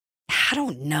 I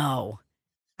don't know.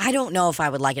 I don't know if I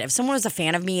would like it. If someone was a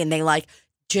fan of me and they like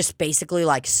just basically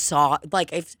like saw,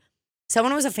 like if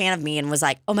someone was a fan of me and was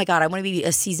like, oh my God, I want to be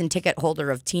a season ticket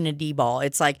holder of Tina D-Ball.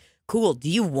 It's like, cool. Do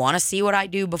you want to see what I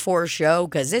do before a show?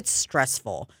 Because it's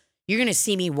stressful. You're going to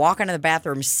see me walk into the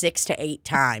bathroom 6 to 8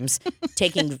 times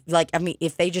taking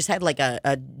if they just had like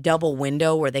a double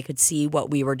window where they could see what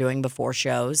we were doing before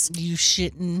shows. You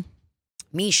shitting.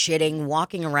 Me shitting,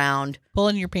 walking around.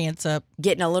 Pulling your pants up.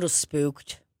 Getting a little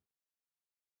spooked.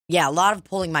 Yeah, a lot of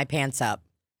pulling my pants up.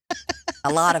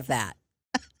 A lot of that.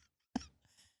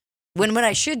 When what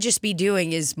I should just be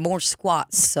doing is more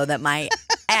squats so that my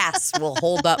ass will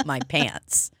hold up my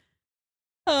pants.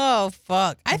 Oh,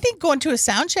 fuck. I think going to a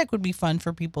sound check would be fun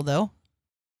for people, though.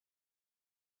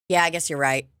 Yeah, I guess you're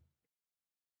right.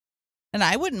 And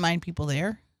I wouldn't mind people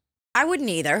there. I wouldn't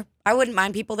either. I wouldn't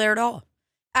mind people there at all.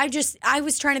 I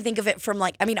was trying to think of it from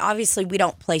like, I mean, obviously we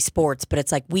don't play sports, but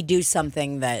it's like we do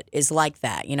something that is like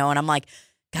that, you know? And I'm like,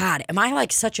 God, am I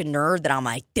like such a nerd that I'm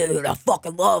like, dude, I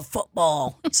fucking love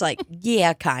football. It's like,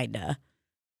 yeah, kind of.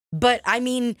 But I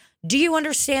mean, do you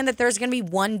understand that there's going to be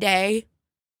one day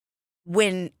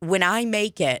when I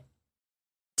make it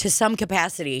to some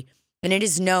capacity and it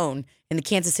is known in the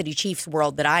Kansas City Chiefs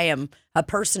world that I am a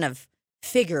person of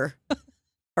figure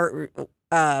or,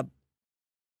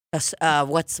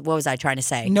 what was I trying to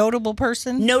say? Notable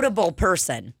person? Notable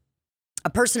person. A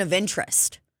person of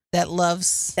interest. That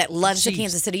loves the Chiefs.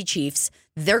 Kansas City Chiefs.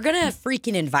 They're going to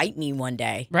freaking invite me one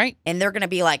day. Right. And they're going to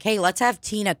be like, hey, let's have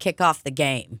Tina kick off the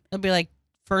game. They'll be like,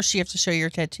 first you have to show your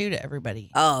tattoo to everybody.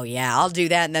 Oh, yeah, I'll do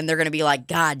that. And then they're going to be like,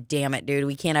 God damn it, dude.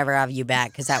 We can't ever have you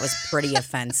back because that was pretty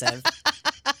offensive.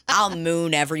 I'll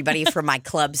moon everybody from my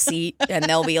club seat. And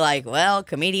they'll be like, well,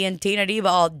 comedian Tina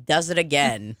D-Ball does it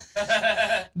again.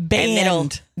 Banned. And it'll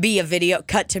be a video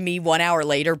cut to me 1 hour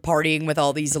later partying with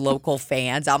all these local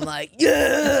fans. I'm like,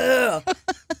 yeah!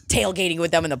 Tailgating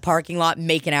with them in the parking lot,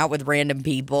 making out with random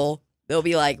people. They'll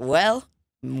be like, well,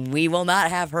 we will not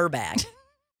have her back.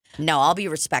 No, I'll be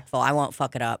respectful. I won't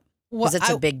fuck it up because it's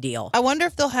a big deal. I wonder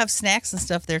if they'll have snacks and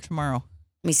stuff there tomorrow.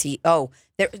 Let me see. Oh,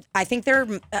 I think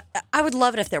I would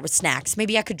love it if there was snacks.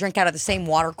 Maybe I could drink out of the same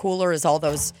water cooler as all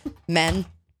those men.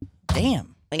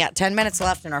 Damn. We got 10 minutes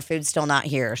left and our food's still not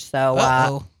here.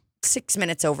 So 6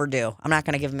 minutes overdue. I'm not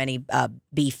going to give him any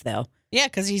beef, though. Yeah,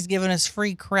 because he's giving us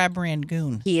free crab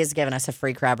rangoon. He is giving us a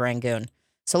free crab rangoon.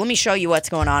 So let me show you what's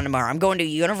going on tomorrow. I'm going to a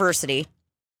university.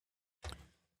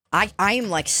 I am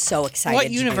like so excited. What to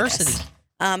do university?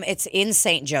 this. It's in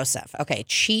St. Joseph. Okay,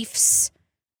 Chiefs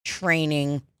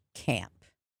Training Camp.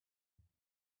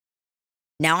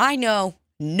 Now I know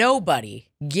nobody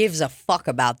gives a fuck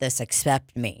about this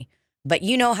except me, but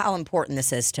you know how important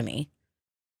this is to me.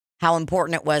 How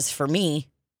important it was for me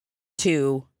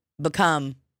to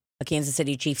become a Kansas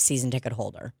City Chiefs season ticket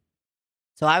holder.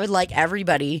 So I would like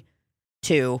everybody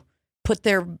to put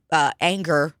their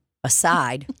anger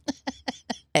aside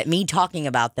at me talking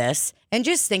about this and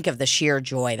just think of the sheer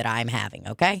joy that I'm having,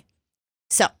 okay?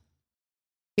 So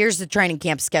here's the training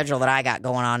camp schedule that I got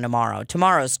going on tomorrow.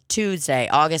 Tomorrow's Tuesday,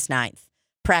 August 9th.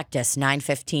 Practice,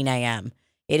 9:15 a.m.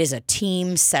 It is a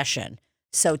team session.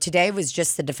 So today was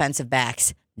just the defensive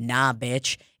backs. Nah,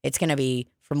 bitch. It's going to be,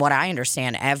 from what I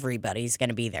understand, everybody's going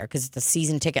to be there because it's a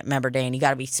season ticket member day and you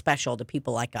got to be special to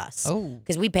people like us. Oh.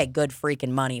 Because we pay good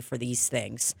freaking money for these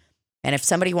things. And if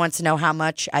somebody wants to know how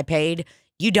much I paid,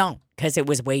 you don't, because it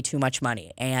was way too much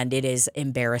money. And it is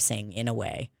embarrassing in a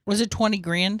way. Was it 20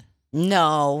 grand?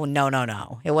 No.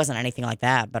 It wasn't anything like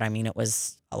that. But I mean, it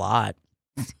was a lot.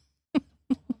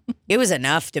 It was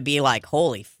enough to be like,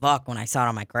 holy fuck, when I saw it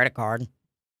on my credit card.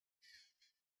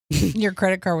 Your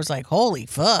credit card was like, holy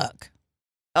fuck.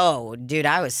 Oh, dude,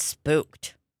 I was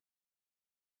spooked.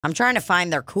 I'm trying to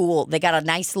find their cool. They got a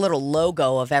nice little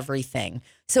logo of everything.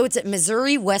 So it's at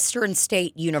Missouri Western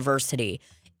State University.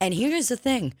 And here's the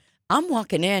thing. I'm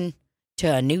walking in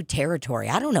to a new territory.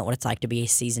 I don't know what it's like to be a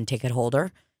season ticket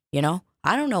holder. You know,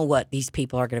 I don't know what these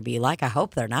people are going to be like. I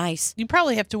hope they're nice. You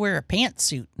probably have to wear a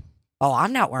pantsuit. Oh,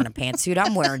 I'm not wearing a pantsuit.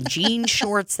 I'm wearing jean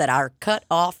shorts that are cut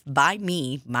off by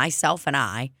me, myself, and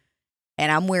I.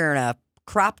 And I'm wearing a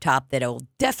crop top that'll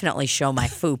definitely show my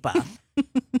fupa.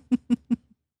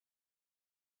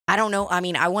 I don't know. I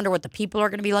mean, I wonder what the people are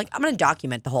going to be like. I'm going to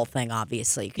document the whole thing,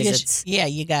 obviously, because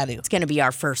you got to. It's going to be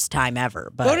our first time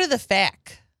ever. But Go to the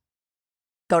FAQ.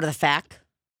 Go to the FAQ?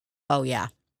 Oh, yeah.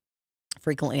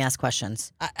 Frequently asked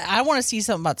questions. I want to see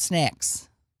something about snacks.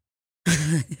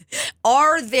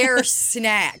 Are there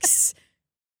snacks?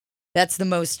 That's the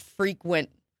most frequent.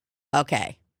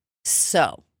 Okay.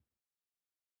 So,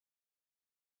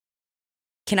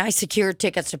 can I secure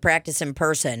tickets to practice in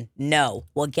person? No.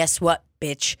 Well, guess what,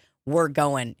 bitch? We're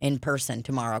going in person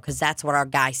tomorrow because that's what our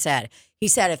guy said. He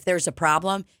said, if there's a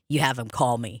problem, you have him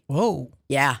call me. Whoa.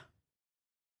 Yeah.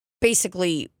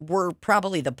 Basically, we're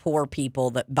probably the poor people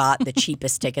that bought the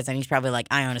cheapest tickets, and he's probably like,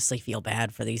 I honestly feel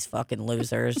bad for these fucking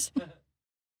losers.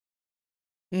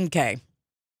 Okay.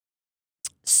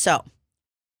 So,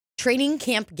 training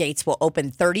camp gates will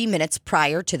open 30 minutes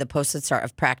prior to the posted start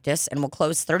of practice and will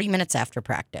close 30 minutes after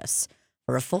practice.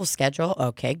 For a full schedule,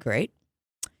 okay, great.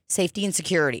 Safety and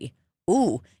security.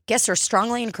 Ooh, guests are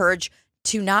strongly encouraged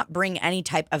to not bring any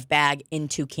type of bag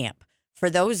into camp. For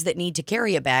those that need to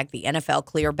carry a bag, the NFL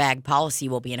clear bag policy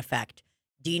will be in effect.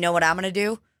 Do you know what I'm going to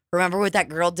do? Remember what that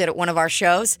girl did at one of our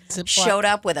shows? Ziploc. Showed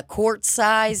up with a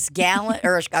quart-size gallon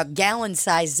or a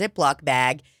gallon-size Ziploc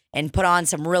bag and put on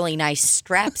some really nice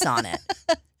straps on it.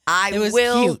 I It was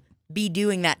will cute. be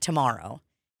doing that tomorrow.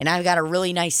 And I've got a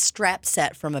really nice strap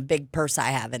set from a big purse I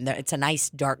have, and it's a nice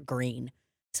dark green.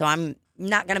 So I'm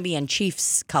not going to be in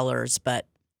Chiefs colors, but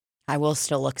I will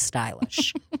still look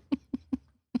stylish.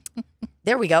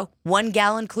 There we go. 1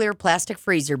 gallon clear plastic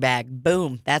freezer bag.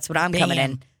 Boom. That's what I'm coming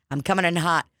in. Bam. I'm coming in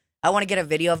hot. I want to get a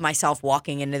video of myself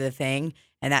walking into the thing,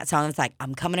 and that song is like,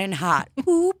 I'm coming in hot.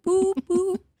 Boop, boop,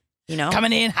 boop. You know?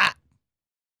 Coming in hot.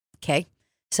 Okay.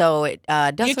 So it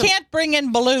doesn't. You can't bring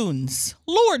in balloons.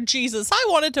 Lord Jesus, I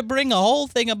wanted to bring a whole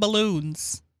thing of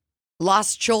balloons.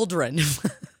 Lost children.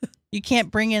 You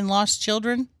can't bring in lost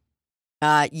children?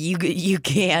 You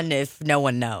can if no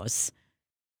one knows.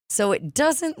 So it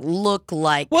doesn't look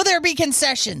like. Will there be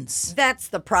concessions? That's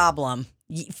the problem.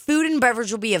 Food and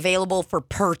beverage will be available for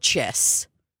purchase.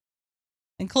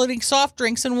 Including soft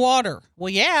drinks and water. Well,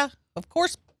 yeah, of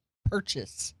course,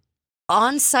 purchase.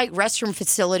 On-site restroom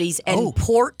facilities and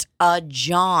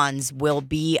Port-Johns will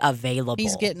be available.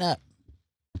 He's getting up.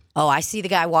 Oh, I see the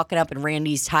guy walking up in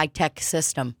Randy's high-tech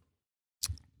system.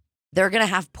 They're going to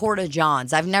have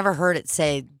Porta-Johns. I've never heard it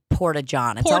say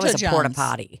Porta-John. It's always a Porta-Johns.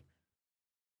 porta-potty.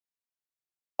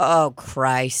 Oh,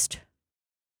 Christ.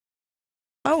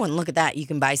 Oh, and look at that. You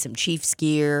can buy some Chiefs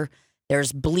gear.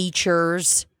 There's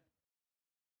bleachers.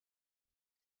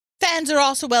 Fans are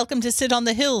also welcome to sit on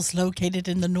the hills located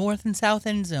in the north and south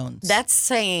end zones. That's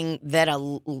saying that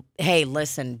hey,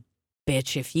 listen,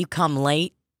 bitch, if you come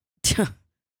late,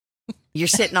 you're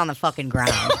sitting on the fucking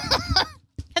ground.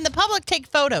 Can the public take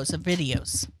photos of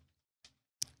videos?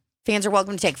 Fans are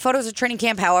welcome to take photos of training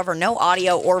camp. However, no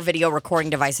audio or video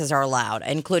recording devices are allowed,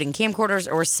 including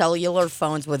camcorders or cellular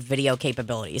phones with video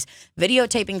capabilities.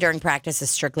 Videotaping during practice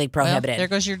is strictly prohibited. Well, there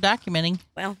goes your documenting.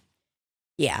 Well,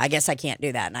 yeah, I guess I can't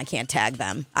do that, and I can't tag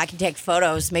them. I can take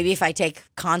photos. Maybe if I take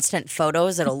constant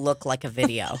photos, it'll look like a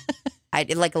video.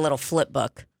 Like a little flip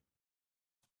book.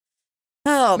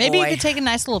 Oh, Maybe boy. you could take a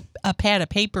nice little pad of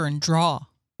paper and draw.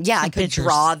 Yeah, I some could pictures.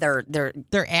 draw their.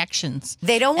 Their actions.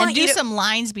 They don't want and do you to, some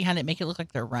lines behind it, make it look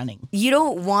like they're running. They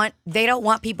don't want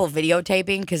people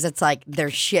videotaping because it's like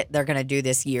their shit they're gonna do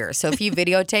this year. So if you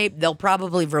videotape, they'll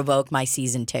probably revoke my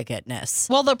season ticketness.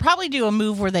 Well, they'll probably do a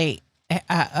move where they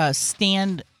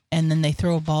stand and then they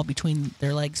throw a ball between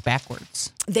their legs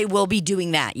backwards. They will be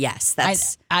doing that. Yes,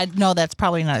 that's. I know that's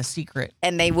probably not a secret.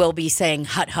 And they will be saying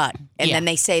hut hut, and Yeah. then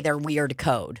they say their weird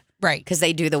code. Right. Because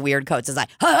they do the weird codes. It's like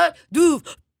hut hut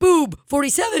doof boob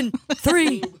 47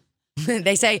 3.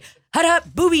 They say hut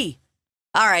hut booby.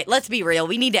 All right, let's be real.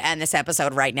 We need to end this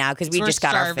episode right now because we We're just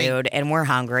got starving. our food and we're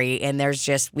hungry, and there's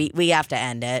just we have to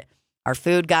end it. Our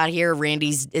food got here.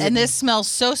 Randy's And this smells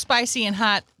so spicy and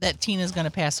hot that Tina's going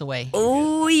to pass away.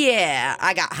 Oh yeah,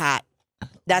 I got hot.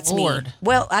 That's Lord. me.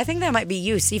 Well, I think that might be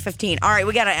you, C15. All right,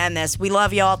 we got to end this. We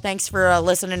love y'all. Thanks for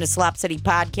listening to Slop City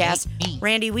Podcast. Me.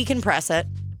 Randy, we can press it.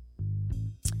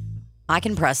 I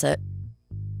can press it.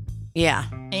 Yeah.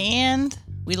 And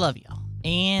we love y'all.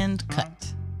 And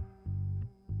cut.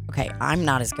 Okay, I'm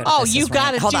not as good at Oh, this. you as Randy.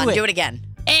 gotta Hold do on, it. do it again.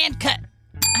 And cut.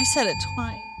 I said it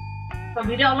twice. But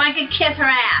we don't like it, kiss her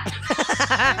ass.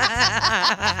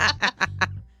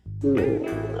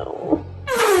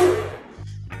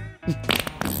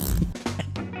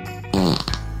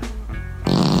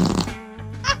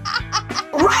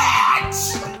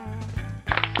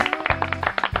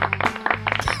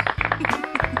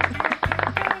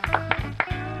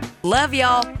 Love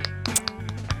y'all.